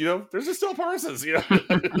goodness, there's Estelle Parsons,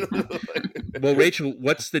 Well, Rachel,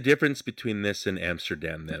 what's the difference between this and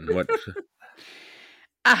Amsterdam then? What?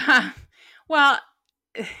 Well,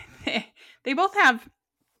 they both have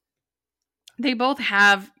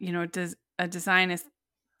a design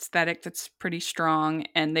aesthetic that's pretty strong,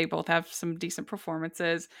 and they both have some decent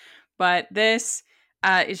performances. But this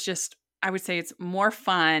is just, I would say, it's more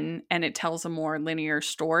fun, and it tells a more linear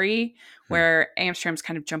story, where Amsterdam's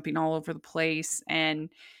kind of jumping all over the place.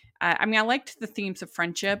 And I liked the themes of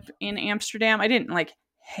friendship in Amsterdam. I didn't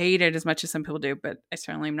hate it as much as some people do, but I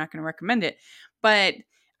certainly am not going to recommend it. But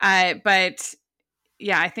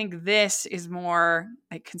yeah, I think this is more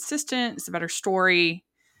consistent. It's a better story.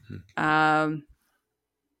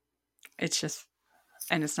 It's just,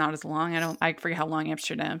 and it's not as long. I forget how long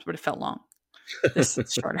Amsterdam is, but it felt long. This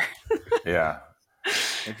is shorter. Yeah.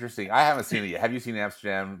 Interesting. I haven't seen it yet. Have you seen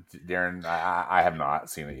Amsterdam, Darren? I have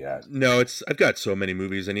not seen it yet. No, I've got so many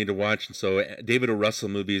movies I need to watch, and so David O. Russell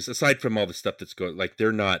movies, aside from all the stuff that's going,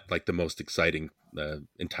 they're not the most exciting,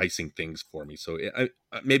 enticing things for me. So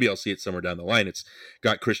maybe I'll see it somewhere down the line. It's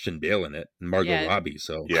got Christian Bale in it and Margot Robbie.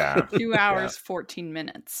 So 2 hours, 14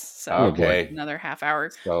 minutes. So another half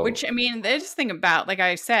hour. So, which, they just think about, like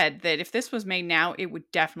I said, that if this was made now, it would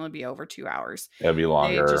definitely be over 2 hours. It'd be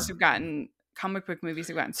longer. They just have gotten. Comic book movies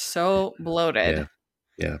have gotten so bloated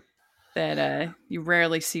that you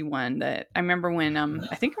rarely see one. That I remember when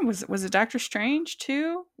I think it was it Doctor Strange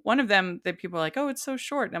too? One of them that people are like, oh, it's so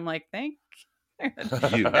short. And I'm like, thank you. I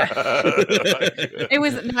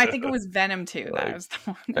think it was Venom 2. That was the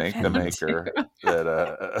one. Thank the maker.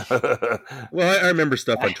 Well, I remember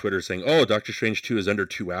stuff on Twitter saying, "Oh, Doctor Strange 2 is under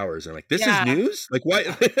 2 hours." And I'm like, "This is news? Like, why?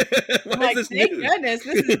 Why is this thank news? Goodness,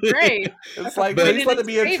 this is great." It's like, please let it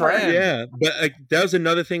be a trend. Yeah, but that was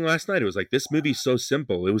another thing last night. It was like, this movie's so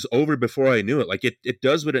simple. It was over before I knew it. Like, it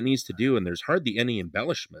does what it needs to do, and there's hardly any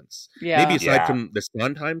embellishments. Yeah. Maybe aside from the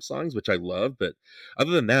Sondheim songs, which I love, but other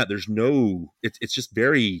than that, there's no. It's just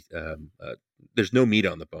very. There's no meat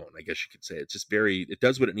on the bone, I guess you could say. It's just it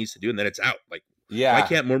does what it needs to do, and then it's out. Like, why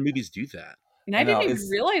can't more movies do that? And I didn't even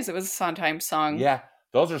realize it was a Sondheim song. Yeah,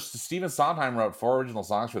 those are Stephen Sondheim wrote 4 original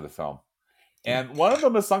songs for the film, and one of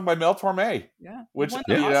them is sung by Mel Torme. Yeah, which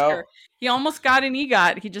he almost got an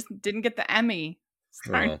EGOT. He just didn't get the Emmy.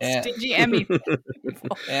 Stingy Emmy.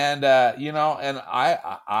 And and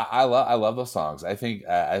I love those songs. I think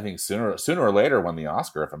sooner or later won the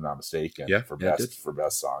Oscar, if I'm not mistaken, for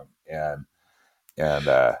best song.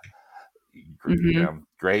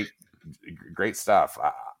 Great stuff.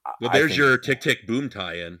 Well, there's your Tick Tick Boom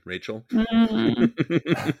tie-in, Rachel.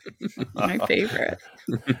 My favorite.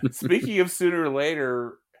 Speaking of sooner or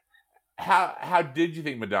later, how did you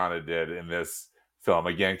think Madonna did in this film?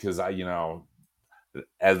 Again, because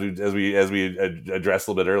as we addressed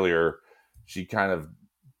a little bit earlier, she kind of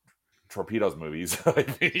torpedoes movies, I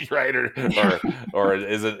think, right? Or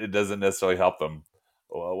it doesn't necessarily help them.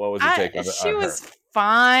 What was your take on She her? was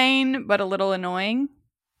fine, but a little annoying.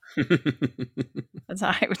 That's how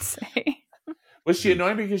I would say. Was she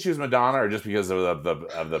annoying because she was Madonna, or just because of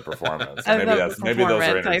the performance? Of Maybe the maybe those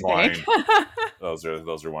are performance, I intertwined. think.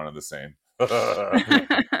 Those are one and the same.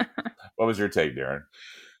 What was your take, Darren?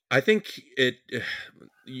 I think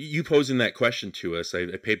you posing that question to us, I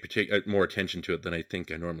paid more attention to it than I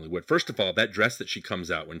think I normally would. First of all, that dress that she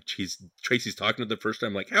comes out when Tracy's talking to the first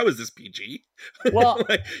time, like, how is this PG? Well,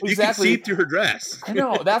 like, exactly. You can see through her dress. I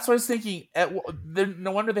know. That's what I was thinking.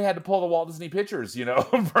 No wonder they had to pull the Walt Disney Pictures, brand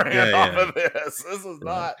off of this. This is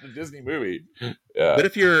not a Disney movie. Yeah. But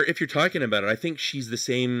if you're talking about it, I think she's the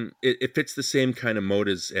same. It fits the same kind of mode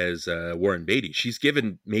as Warren Beatty. She's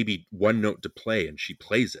given maybe one note to play, and she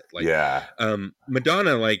plays it. Like, yeah.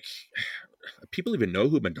 Madonna, like, people even know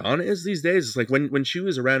who Madonna is these days. It's like when she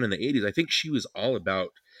was around in the 80s, I think she was all about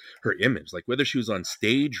her image. Like, whether she was on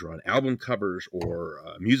stage or on album covers or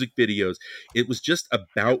music videos, it was just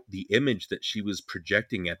about the image that she was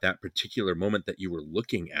projecting at that particular moment that you were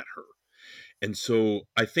looking at her. And so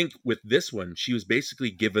I think with this one, she was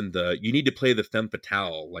basically given you need to play the femme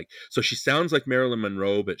fatale. Like, so she sounds like Marilyn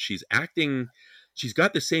Monroe, but she's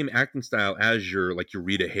got the same acting style as your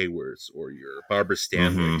Rita Hayworths or your Barbara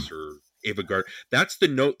Stanwycks or Ava Gardner. That's the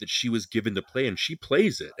note that she was given to play, and she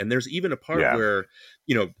plays it. And there's even a part where,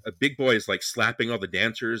 a big boy is like slapping all the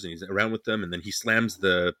dancers and he's around with them, and then he slams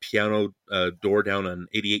the piano door down on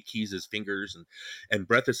 88 Keys' fingers, and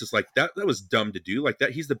Breathless is like, that was dumb to do. Like,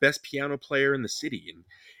 that he's the best piano player in the city,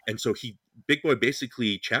 and so big boy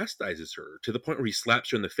basically chastises her to the point where he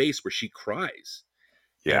slaps her in the face where she cries.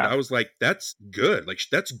 Yeah. And I was like, that's good. Like,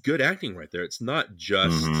 that's good acting right there. It's not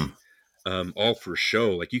just all for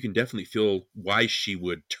show. Like, you can definitely feel why she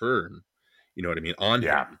would turn, you know what I mean, on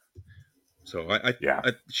him. So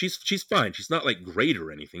she's fine. She's not like great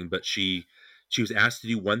or anything, but she was asked to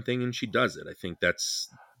do one thing and she does it. I think that's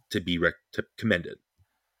to be commended.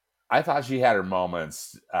 I thought she had her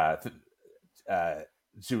moments. That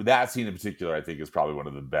scene in particular, I think, is probably one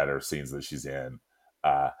of the better scenes that she's in.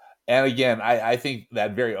 And again, I think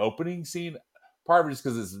that very opening scene, part of it is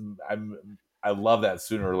because I love that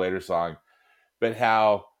Sooner or Later song, but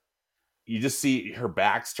how you just see her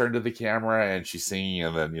back's turned to the camera and she's singing,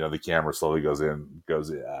 and then the camera slowly goes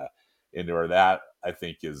into her. That I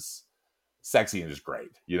think is sexy and just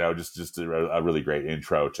great. Just a really great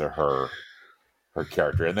intro to her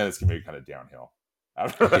character, and then it's gonna be kind of downhill.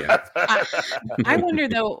 I wonder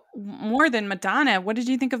though, more than Madonna, what did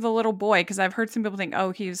you think of the little boy? Because I've heard some people think,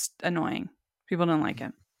 oh, he's annoying. People don't like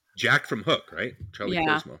him. Jack from Hook, right? Charlie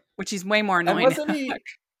Cosmo. Which he's way more annoying. And wasn't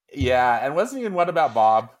he in What About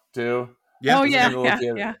Bob too? Yeah. Oh yeah.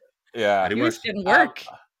 He was getting work.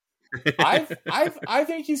 I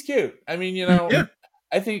think he's cute. I mean,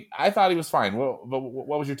 I thought he was fine. Well, but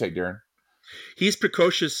what was your take, Darren? He's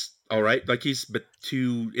precocious. All right. Like,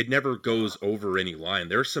 it never goes over any line.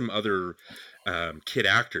 There are some other kid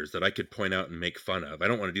actors that I could point out and make fun of. I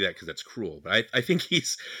don't want to do that because that's cruel, but I think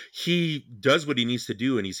he does what he needs to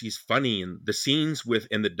do, and he's funny. And the scenes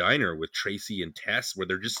in the diner with Tracy and Tess, where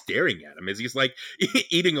they're just staring at him as he's like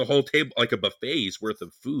eating a whole table, like a buffet's worth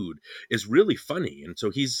of food, is really funny. And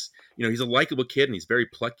so he's a likable kid, and he's very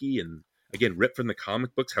plucky, and again, ripped from the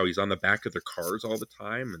comic books, how he's on the back of their cars all the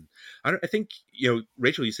time. And I think,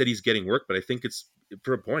 Rachel, you said he's getting work, but I think it's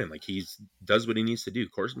for a point. Like, he does what he needs to do.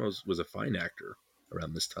 Cosmo was a fine actor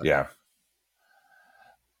around this time. Yeah.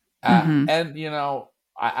 And,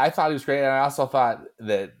 I thought he was great. And I also thought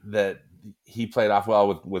that he played off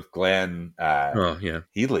well with Glenn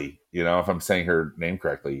Headley, if I'm saying her name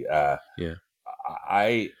correctly. I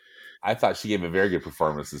thought she gave a very good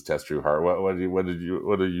performance as Tess Trueheart. What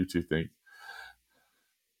did you two think?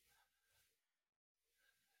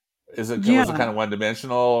 Was it kind of one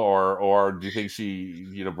dimensional, or do you think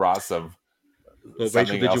she brought something else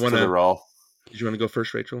to the role? Did you want to go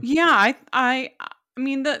first, Rachel? Yeah, I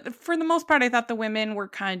mean, for the most part, I thought the women were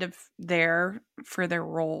kind of there for their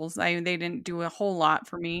roles. They didn't do a whole lot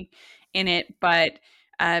for me in it, but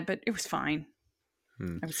it was fine.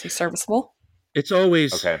 I would say serviceable. It's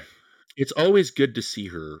always okay. It's always good to see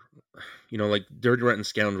her, like Dirty Rotten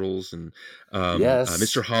Scoundrels and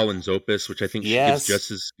Mr. Holland's Opus, which I think she gives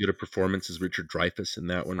just as good a performance as Richard Dreyfuss in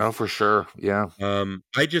that one. Oh, for sure. Yeah. And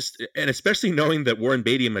especially knowing that Warren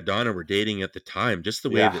Beatty and Madonna were dating at the time, just the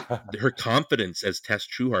way that her confidence as Tess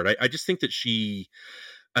Trueheart, I just think that she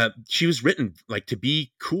she was written like to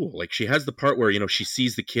be cool. Like she has the part where, you know, she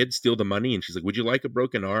sees the kid steal the money and she's like, would you like a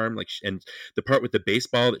broken arm? Like, and the part with the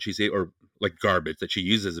baseball that she's, or like garbage that she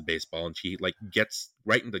uses as a baseball, and she like gets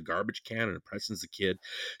right in the garbage can and impresses the kid.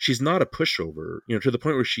 She's not a pushover, you know, to the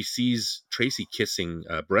point where she sees Tracy kissing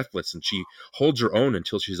Breathless and she holds her own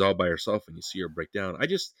until she's all by herself and you see her break down.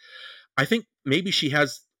 I think maybe she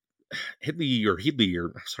has Headley,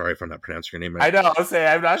 or sorry if I'm not pronouncing her name right. I know. I'll say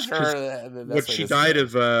I'm not sure. What she died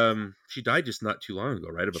of, she died just not too long ago,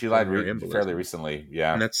 right? Of she died fairly recently,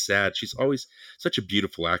 yeah. And that's sad. She's always such a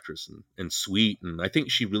beautiful actress and sweet, and I think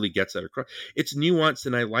she really gets that across. It's nuanced,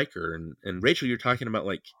 and I like her. And Rachel, you're talking about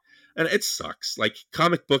like, and it sucks. Like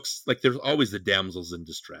comic books, like there's always the damsels in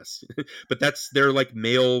distress, but they're like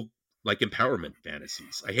male, like empowerment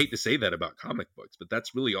fantasies. I hate to say that about comic books, but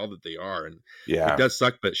that's really all that they are. And yeah, it does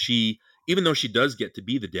suck. But even though she does get to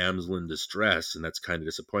be the damsel in distress, and that's kind of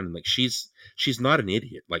disappointing, like she's not an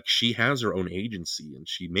idiot. Like she has her own agency and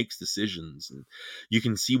she makes decisions, and you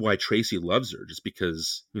can see why Tracy loves her, just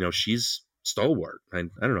because, you know, she's stalwart. I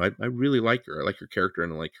don't know. I really like her. I like her character,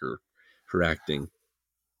 and I like her acting.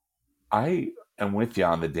 I am with you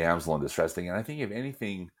on the damsel in distress thing, and I think if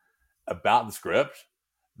anything about the script,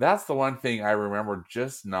 that's the one thing I remember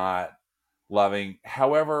just not loving.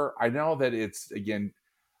 However, I know that it's, again,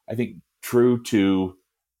 I think true to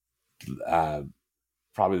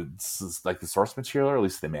probably like the source material, or at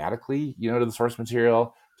least thematically, you know, to the source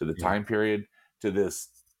material, to the time period, to this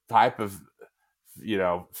type of, you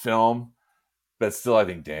know, film. But still, I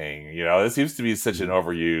think, dang, you know, it seems to be such an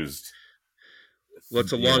overused. Well,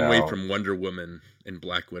 it's a long way from Wonder Woman and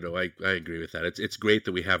Black Widow. I agree with that. It's great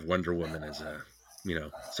that we have Wonder Woman as a, you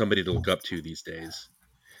know, somebody to look up to these days.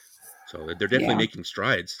 So they're definitely making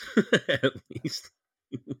strides, at least.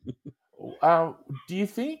 Do you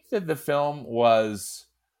think that the film was,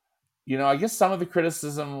 you know, I guess some of the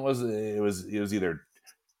criticism was it was either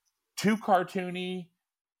too cartoony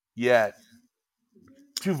yet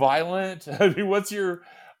too violent? I mean,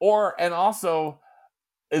 and also,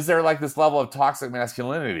 is there like this level of toxic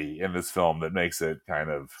masculinity in this film that makes it kind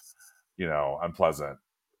of, you know, unpleasant?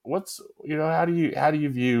 You know, how do you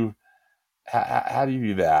view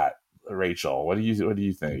that, Rachel? What do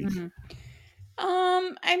you think? Mm-hmm.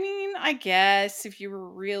 I mean, I guess if you were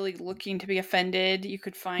really looking to be offended, you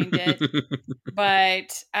could find it.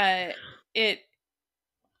 But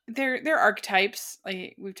they're archetypes.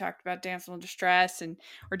 Like we've talked about damsel in distress,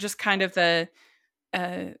 or just kind of the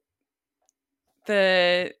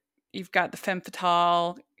you've got the femme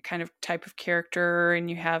fatale kind of type of character, and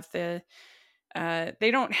you have the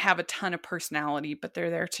they don't have a ton of personality, but they're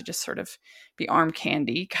there to just sort of be arm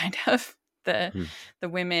candy, kind of the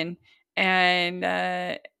women. And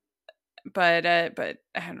but I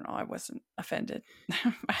don't know, I wasn't offended.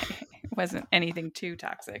 It wasn't anything too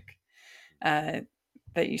toxic that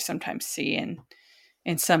you sometimes see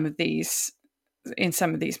in some of these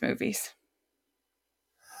movies.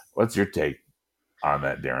 What's your take on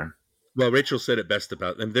that, Darren? Well, Rachel said it best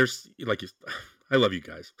about, and there's like, I love you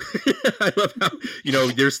guys. I love how, you know,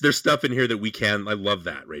 there's stuff in here that we can. I love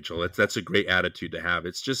that, Rachel. That's a great attitude to have.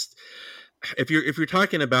 It's just, if you're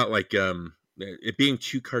talking about like it being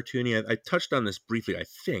too cartoony, I touched on this briefly, I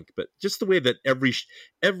think, but just the way that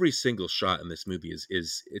every single shot in this movie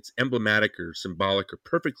is it's emblematic or symbolic or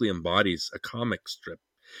perfectly embodies a comic strip.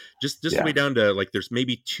 Just the way down to like there's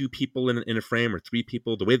maybe two people in a frame or three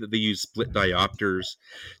people, the way that they use split diopters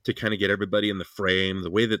to kind of get everybody in the frame, the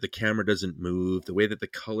way that the camera doesn't move, the way that the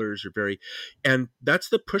colors are and that's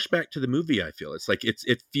the pushback to the movie. I feel it's like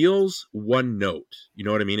it feels one note, you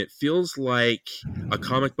know what I mean? It feels like a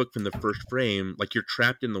comic book from the first frame, like you're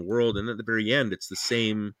trapped in the world, and at the very end it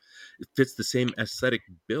fits the same aesthetic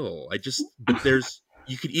bill. But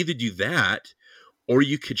you could either do that, or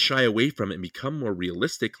you could shy away from it and become more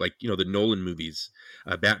realistic, like, you know, the Nolan movies,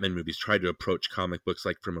 Batman movies try to approach comic books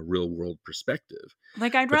like from a real world perspective.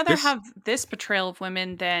 Like I'd rather have this portrayal of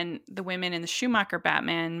women than the women in the Schumacher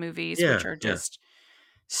Batman movies, which are just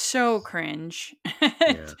so cringe.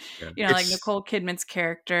 You know, like Nicole Kidman's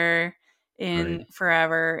character in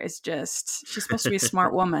Forever is just, she's supposed to be a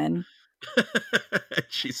smart woman.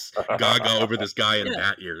 She's gaga over this guy in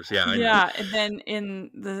bat ears. I know. And then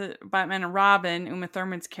in the Batman and Robin, Uma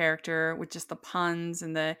Thurman's character with just the puns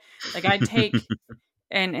and the like, I'd take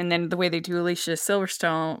and then the way they do Alicia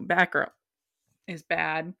Silverstone Batgirl is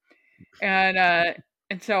bad, and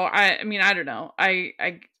so I mean I don't know, I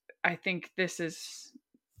think they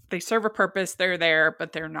serve a purpose, they're there,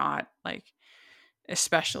 but they're not like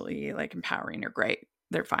especially like empowering or great.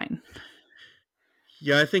 They're fine.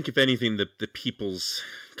 Yeah, I think if anything, the people's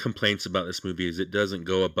complaints about this movie is it doesn't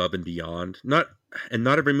go above and beyond. Not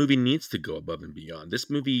every movie needs to go above and beyond. This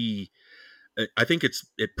movie, I think it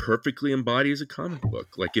perfectly embodies a comic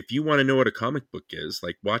book. Like if you want to know what a comic book is,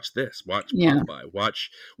 like watch this, watch Yeah. Popeye,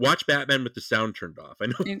 watch Batman with the sound turned off. I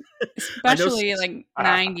know, Especially like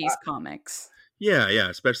 90s comics. Yeah,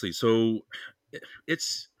 especially. So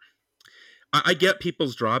it's I get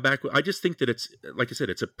people's drawback. I just think that it's, like I said,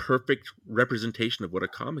 it's a perfect representation of what a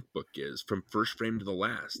comic book is from first frame to the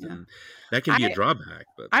last. Yeah. And that can be a drawback.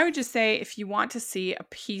 But I would just say if you want to see a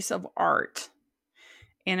piece of art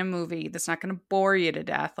in a movie that's not going to bore you to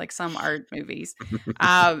death like some art movies,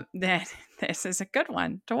 then this is a good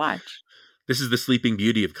one to watch. This is the Sleeping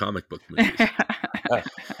Beauty of comic book movies.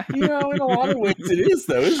 In a lot of ways it is,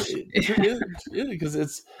 though. Because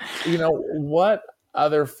it's, what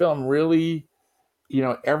other film really,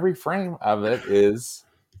 every frame of it is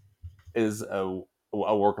a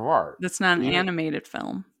work of art. That's not an animated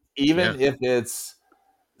film. Even if it's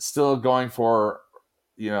still going for,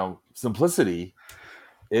 simplicity,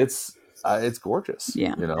 it's gorgeous.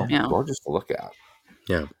 Yeah. Gorgeous to look at.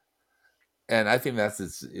 Yeah. And I think that's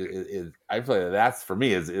I feel like that's for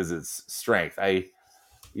me is its strength. I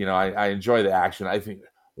enjoy the action. I think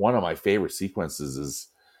one of my favorite sequences is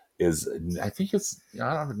I think it's,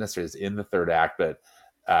 I don't know if necessarily it's in the third act, but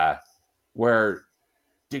where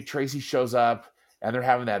Dick Tracy shows up and they're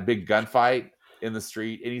having that big gunfight in the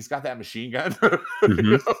street, and he's got that machine gun,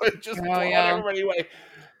 just blowing everybody away.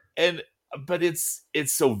 But it's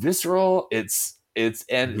so visceral. It's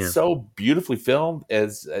so beautifully filmed.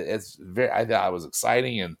 It's very. I thought it was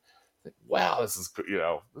exciting, and wow, this is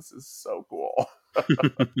so cool.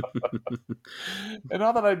 And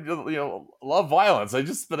not that I love violence, I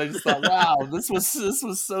just thought, wow, this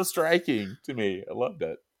was so striking to me. I loved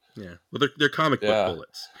it. Yeah, well, they're comic book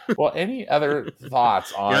bullets. Well, any other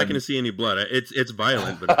thoughts on? You're not going to see any blood. It's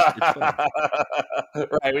violent, but it's fun.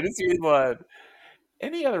 Right, we didn't see any blood.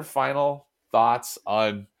 Any other final thoughts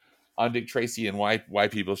on Dick Tracy and why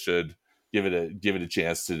people should give it a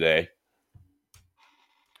chance today?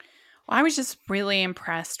 Well, I was just really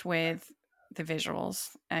impressed with the visuals.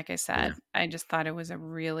 Like I said, I just thought it was a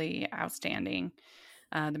really outstanding.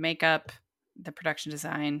 The makeup, the production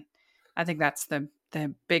design. I think that's the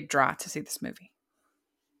big draw to see this movie.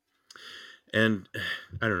 And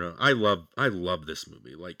I don't know. I love this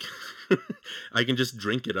movie. Like I can just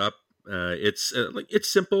drink it up. It's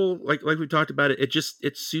it's simple. Like we talked about it.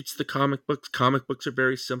 It suits the comic books. Comic books are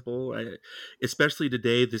very simple. Especially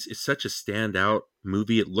today, this is such a standout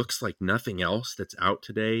movie. It looks like nothing else that's out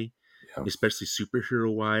today, especially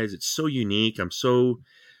superhero wise. It's so unique. I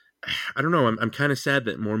don't know. I'm kind of sad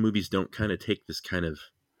that more movies don't kind of take this kind of,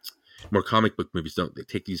 more comic book movies don't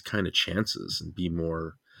take these kind of chances and be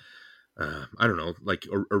more, I don't know, like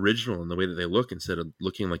original in the way that they look instead of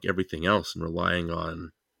looking like everything else and relying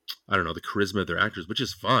on, I don't know, the charisma of their actors, which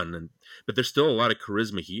is fun. But there's still a lot of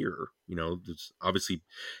charisma here. There's obviously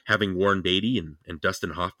having Warren Beatty and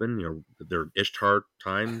Dustin Hoffman, their Ishtar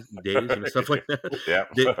time days and stuff like that.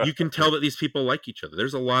 Yeah. You can tell that these people like each other.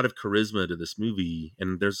 There's a lot of charisma to this movie.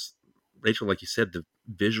 And there's, Rachel, like you said,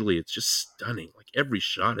 visually, it's just stunning. Like every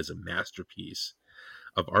shot is a masterpiece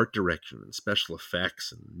of art direction and special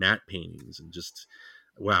effects and matte paintings and just,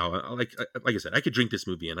 wow. Like I said, I could drink this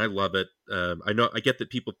movie and I love it. I get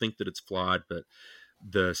that people think that it's flawed, but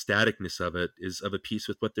the staticness of it is of a piece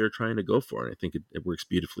with what they're trying to go for. And I think it works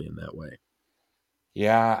beautifully in that way.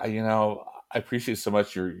 Yeah. I appreciate so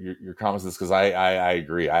much your comments on this, because I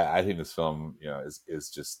agree. I think this film,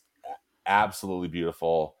 is just absolutely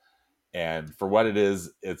beautiful. And for what it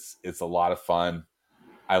is, it's a lot of fun.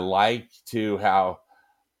 I like too how,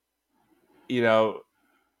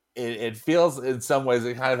 it feels in some ways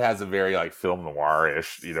it kind of has a very like film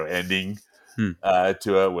noir-ish, ending to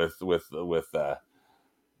it with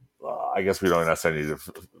I guess we don't necessarily need to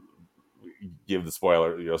give the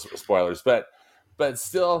spoilers, but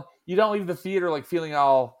still you don't leave the theater like feeling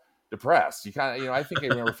all depressed. You kind of, I think I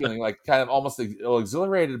remember feeling like kind of almost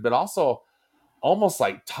exhilarated, but also almost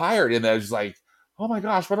like tired, and I was like, oh my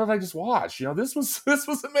gosh, what did I just watch? This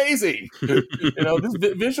was amazing.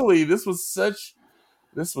 Visually, this was such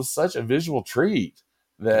a visual treat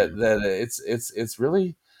that it's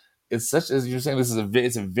really, it's such, as you're saying,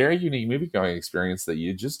 it's a very unique movie going experience that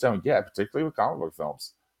you just don't get, particularly with comic book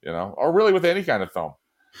films, or really with any kind of film.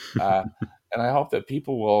 And I hope that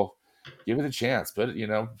people will give it a chance. But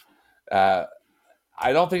I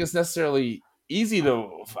don't think it's necessarily easy to.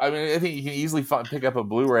 I mean, I think you can easily pick up a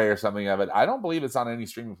Blu-ray or something of it. I don't believe it's on any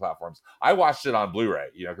streaming platforms. I watched it on Blu-ray,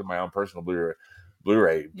 because my own personal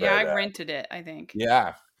Blu-ray. Yeah, I rented it, I think.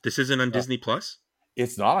 Yeah. This isn't on Disney Plus?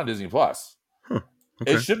 It's not on Disney Plus. Huh.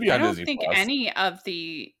 Okay. It should be I on don't Disney think Plus. any of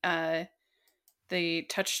the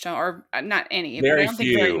Touchstone, or not any, but Very I don't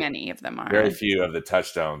think very few. many of them are. Very few of the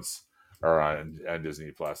Touchstones are on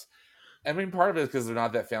Disney Plus. I mean, part of it is because they're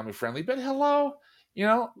not that family friendly. But hello,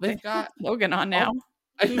 they've got Logan on now.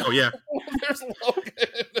 I know. Oh, yeah. There's Logan.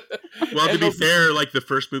 Well, to And be those- fair, like the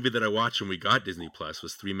first movie that I watched when we got Disney Plus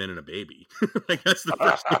was 3 Men and a Baby. Like that's the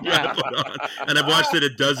first movie I put on, and I've watched it a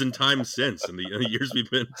dozen times since in the years we've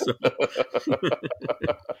been. So.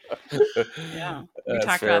 Yeah, we That's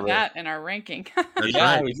talked fair, about but- that in our ranking. That's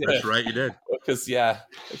Yeah, right. we did. That's right. You did because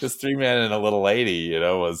 3 Men and a Little Lady,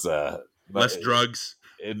 was less drugs.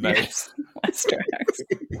 nice. Let's try next.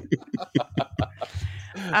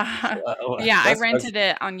 Yeah, I rented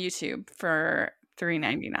it on YouTube for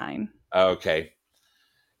 $3.99. Okay.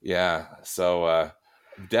 Yeah. So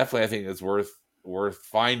definitely I think it's worth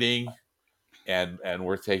finding and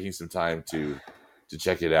worth taking some time to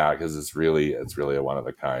check it out, because it's really a one of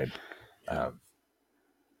a kind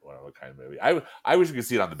movie. I wish we could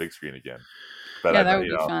see it on the big screen again. But Yeah, that would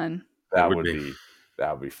be fun. That It would would be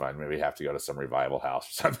that would be fun. Maybe have to go to some revival house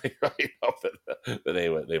or something, right? But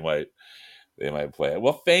they might play it.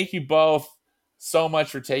 Well, thank you both so much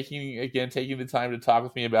for taking the time to talk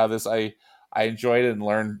with me about this. I enjoyed it and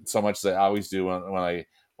learned so much, as I always do when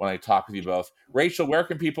I talk with you both. Rachel, where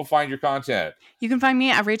can people find your content? You can find me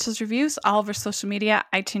at Rachel's Reviews, all over social media,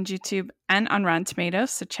 iTunes, YouTube, and on Rotten Tomatoes,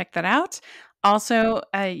 so check that out. Also,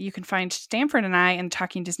 you can find Stanford and I in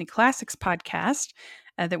Talking Disney Classics podcast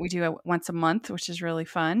that we do once a month, which is really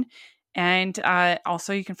fun. And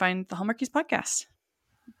also, you can find the Hallmarkies podcast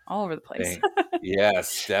all over the place.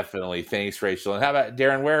 Yes, definitely. Thanks, Rachel. And how about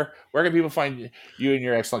Darren? Where can people find you and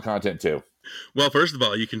your excellent content too? Well, first of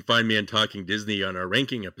all, you can find me on Talking Disney on our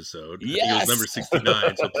ranking episode. Yes! I think it was number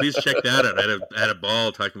 69. So please check that out. I had a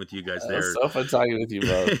ball talking with you guys there. So fun talking with you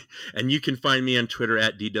both. And you can find me on Twitter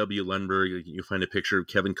at DW Lundberg. You'll find a picture of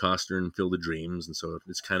Kevin Costner and Field of Dreams. And so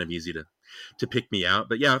it's kind of easy to pick me out.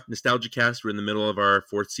 But yeah, Nostalgia Cast, we're in the middle of our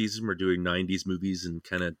 4th season. We're doing 90s movies and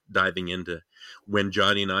kind of diving into when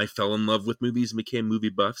Johnny and I fell in love with movies and became movie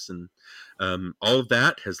buffs. And all of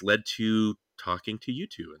that has led to talking to you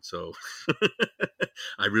two. And so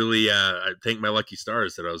I really I thank my lucky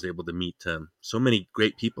stars that I was able to meet so many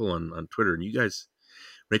great people on Twitter. And you guys,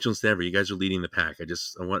 Rachel and Stanford, you guys are leading the pack. I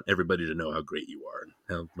want everybody to know how great you are and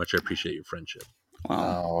how much I appreciate your friendship.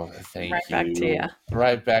 Well, Thank right you. back to you.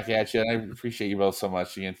 Right back at you. And I appreciate you both so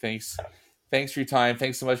much. Again, thanks for your time.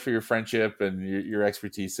 Thanks so much for your friendship and your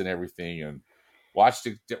expertise and everything. And watch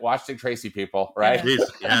Dick Tracy, people, right?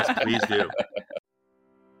 Please, yes, please do.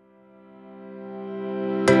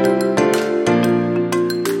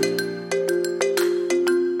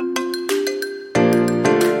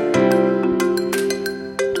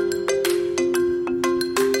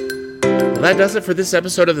 Well, that does it for this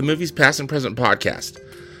episode of the Movies Past and Present podcast.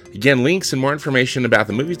 Again, links and more information about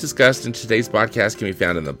the movies discussed in today's podcast can be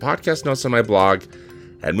found in the podcast notes on my blog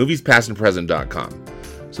at moviespastandpresent.com.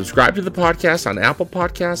 Subscribe to the podcast on Apple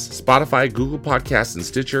Podcasts, Spotify, Google Podcasts, and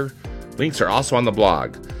Stitcher. Links are also on the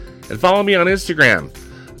blog. And follow me on Instagram.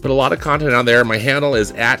 I put a lot of content on there. My handle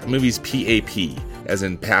is @moviespap, as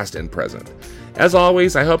in past and present. As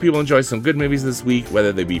always, I hope you will enjoy some good movies this week,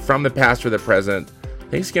 whether they be from the past or the present.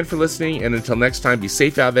 Thanks again for listening, and until next time, be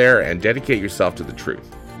safe out there and dedicate yourself to the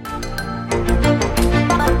truth.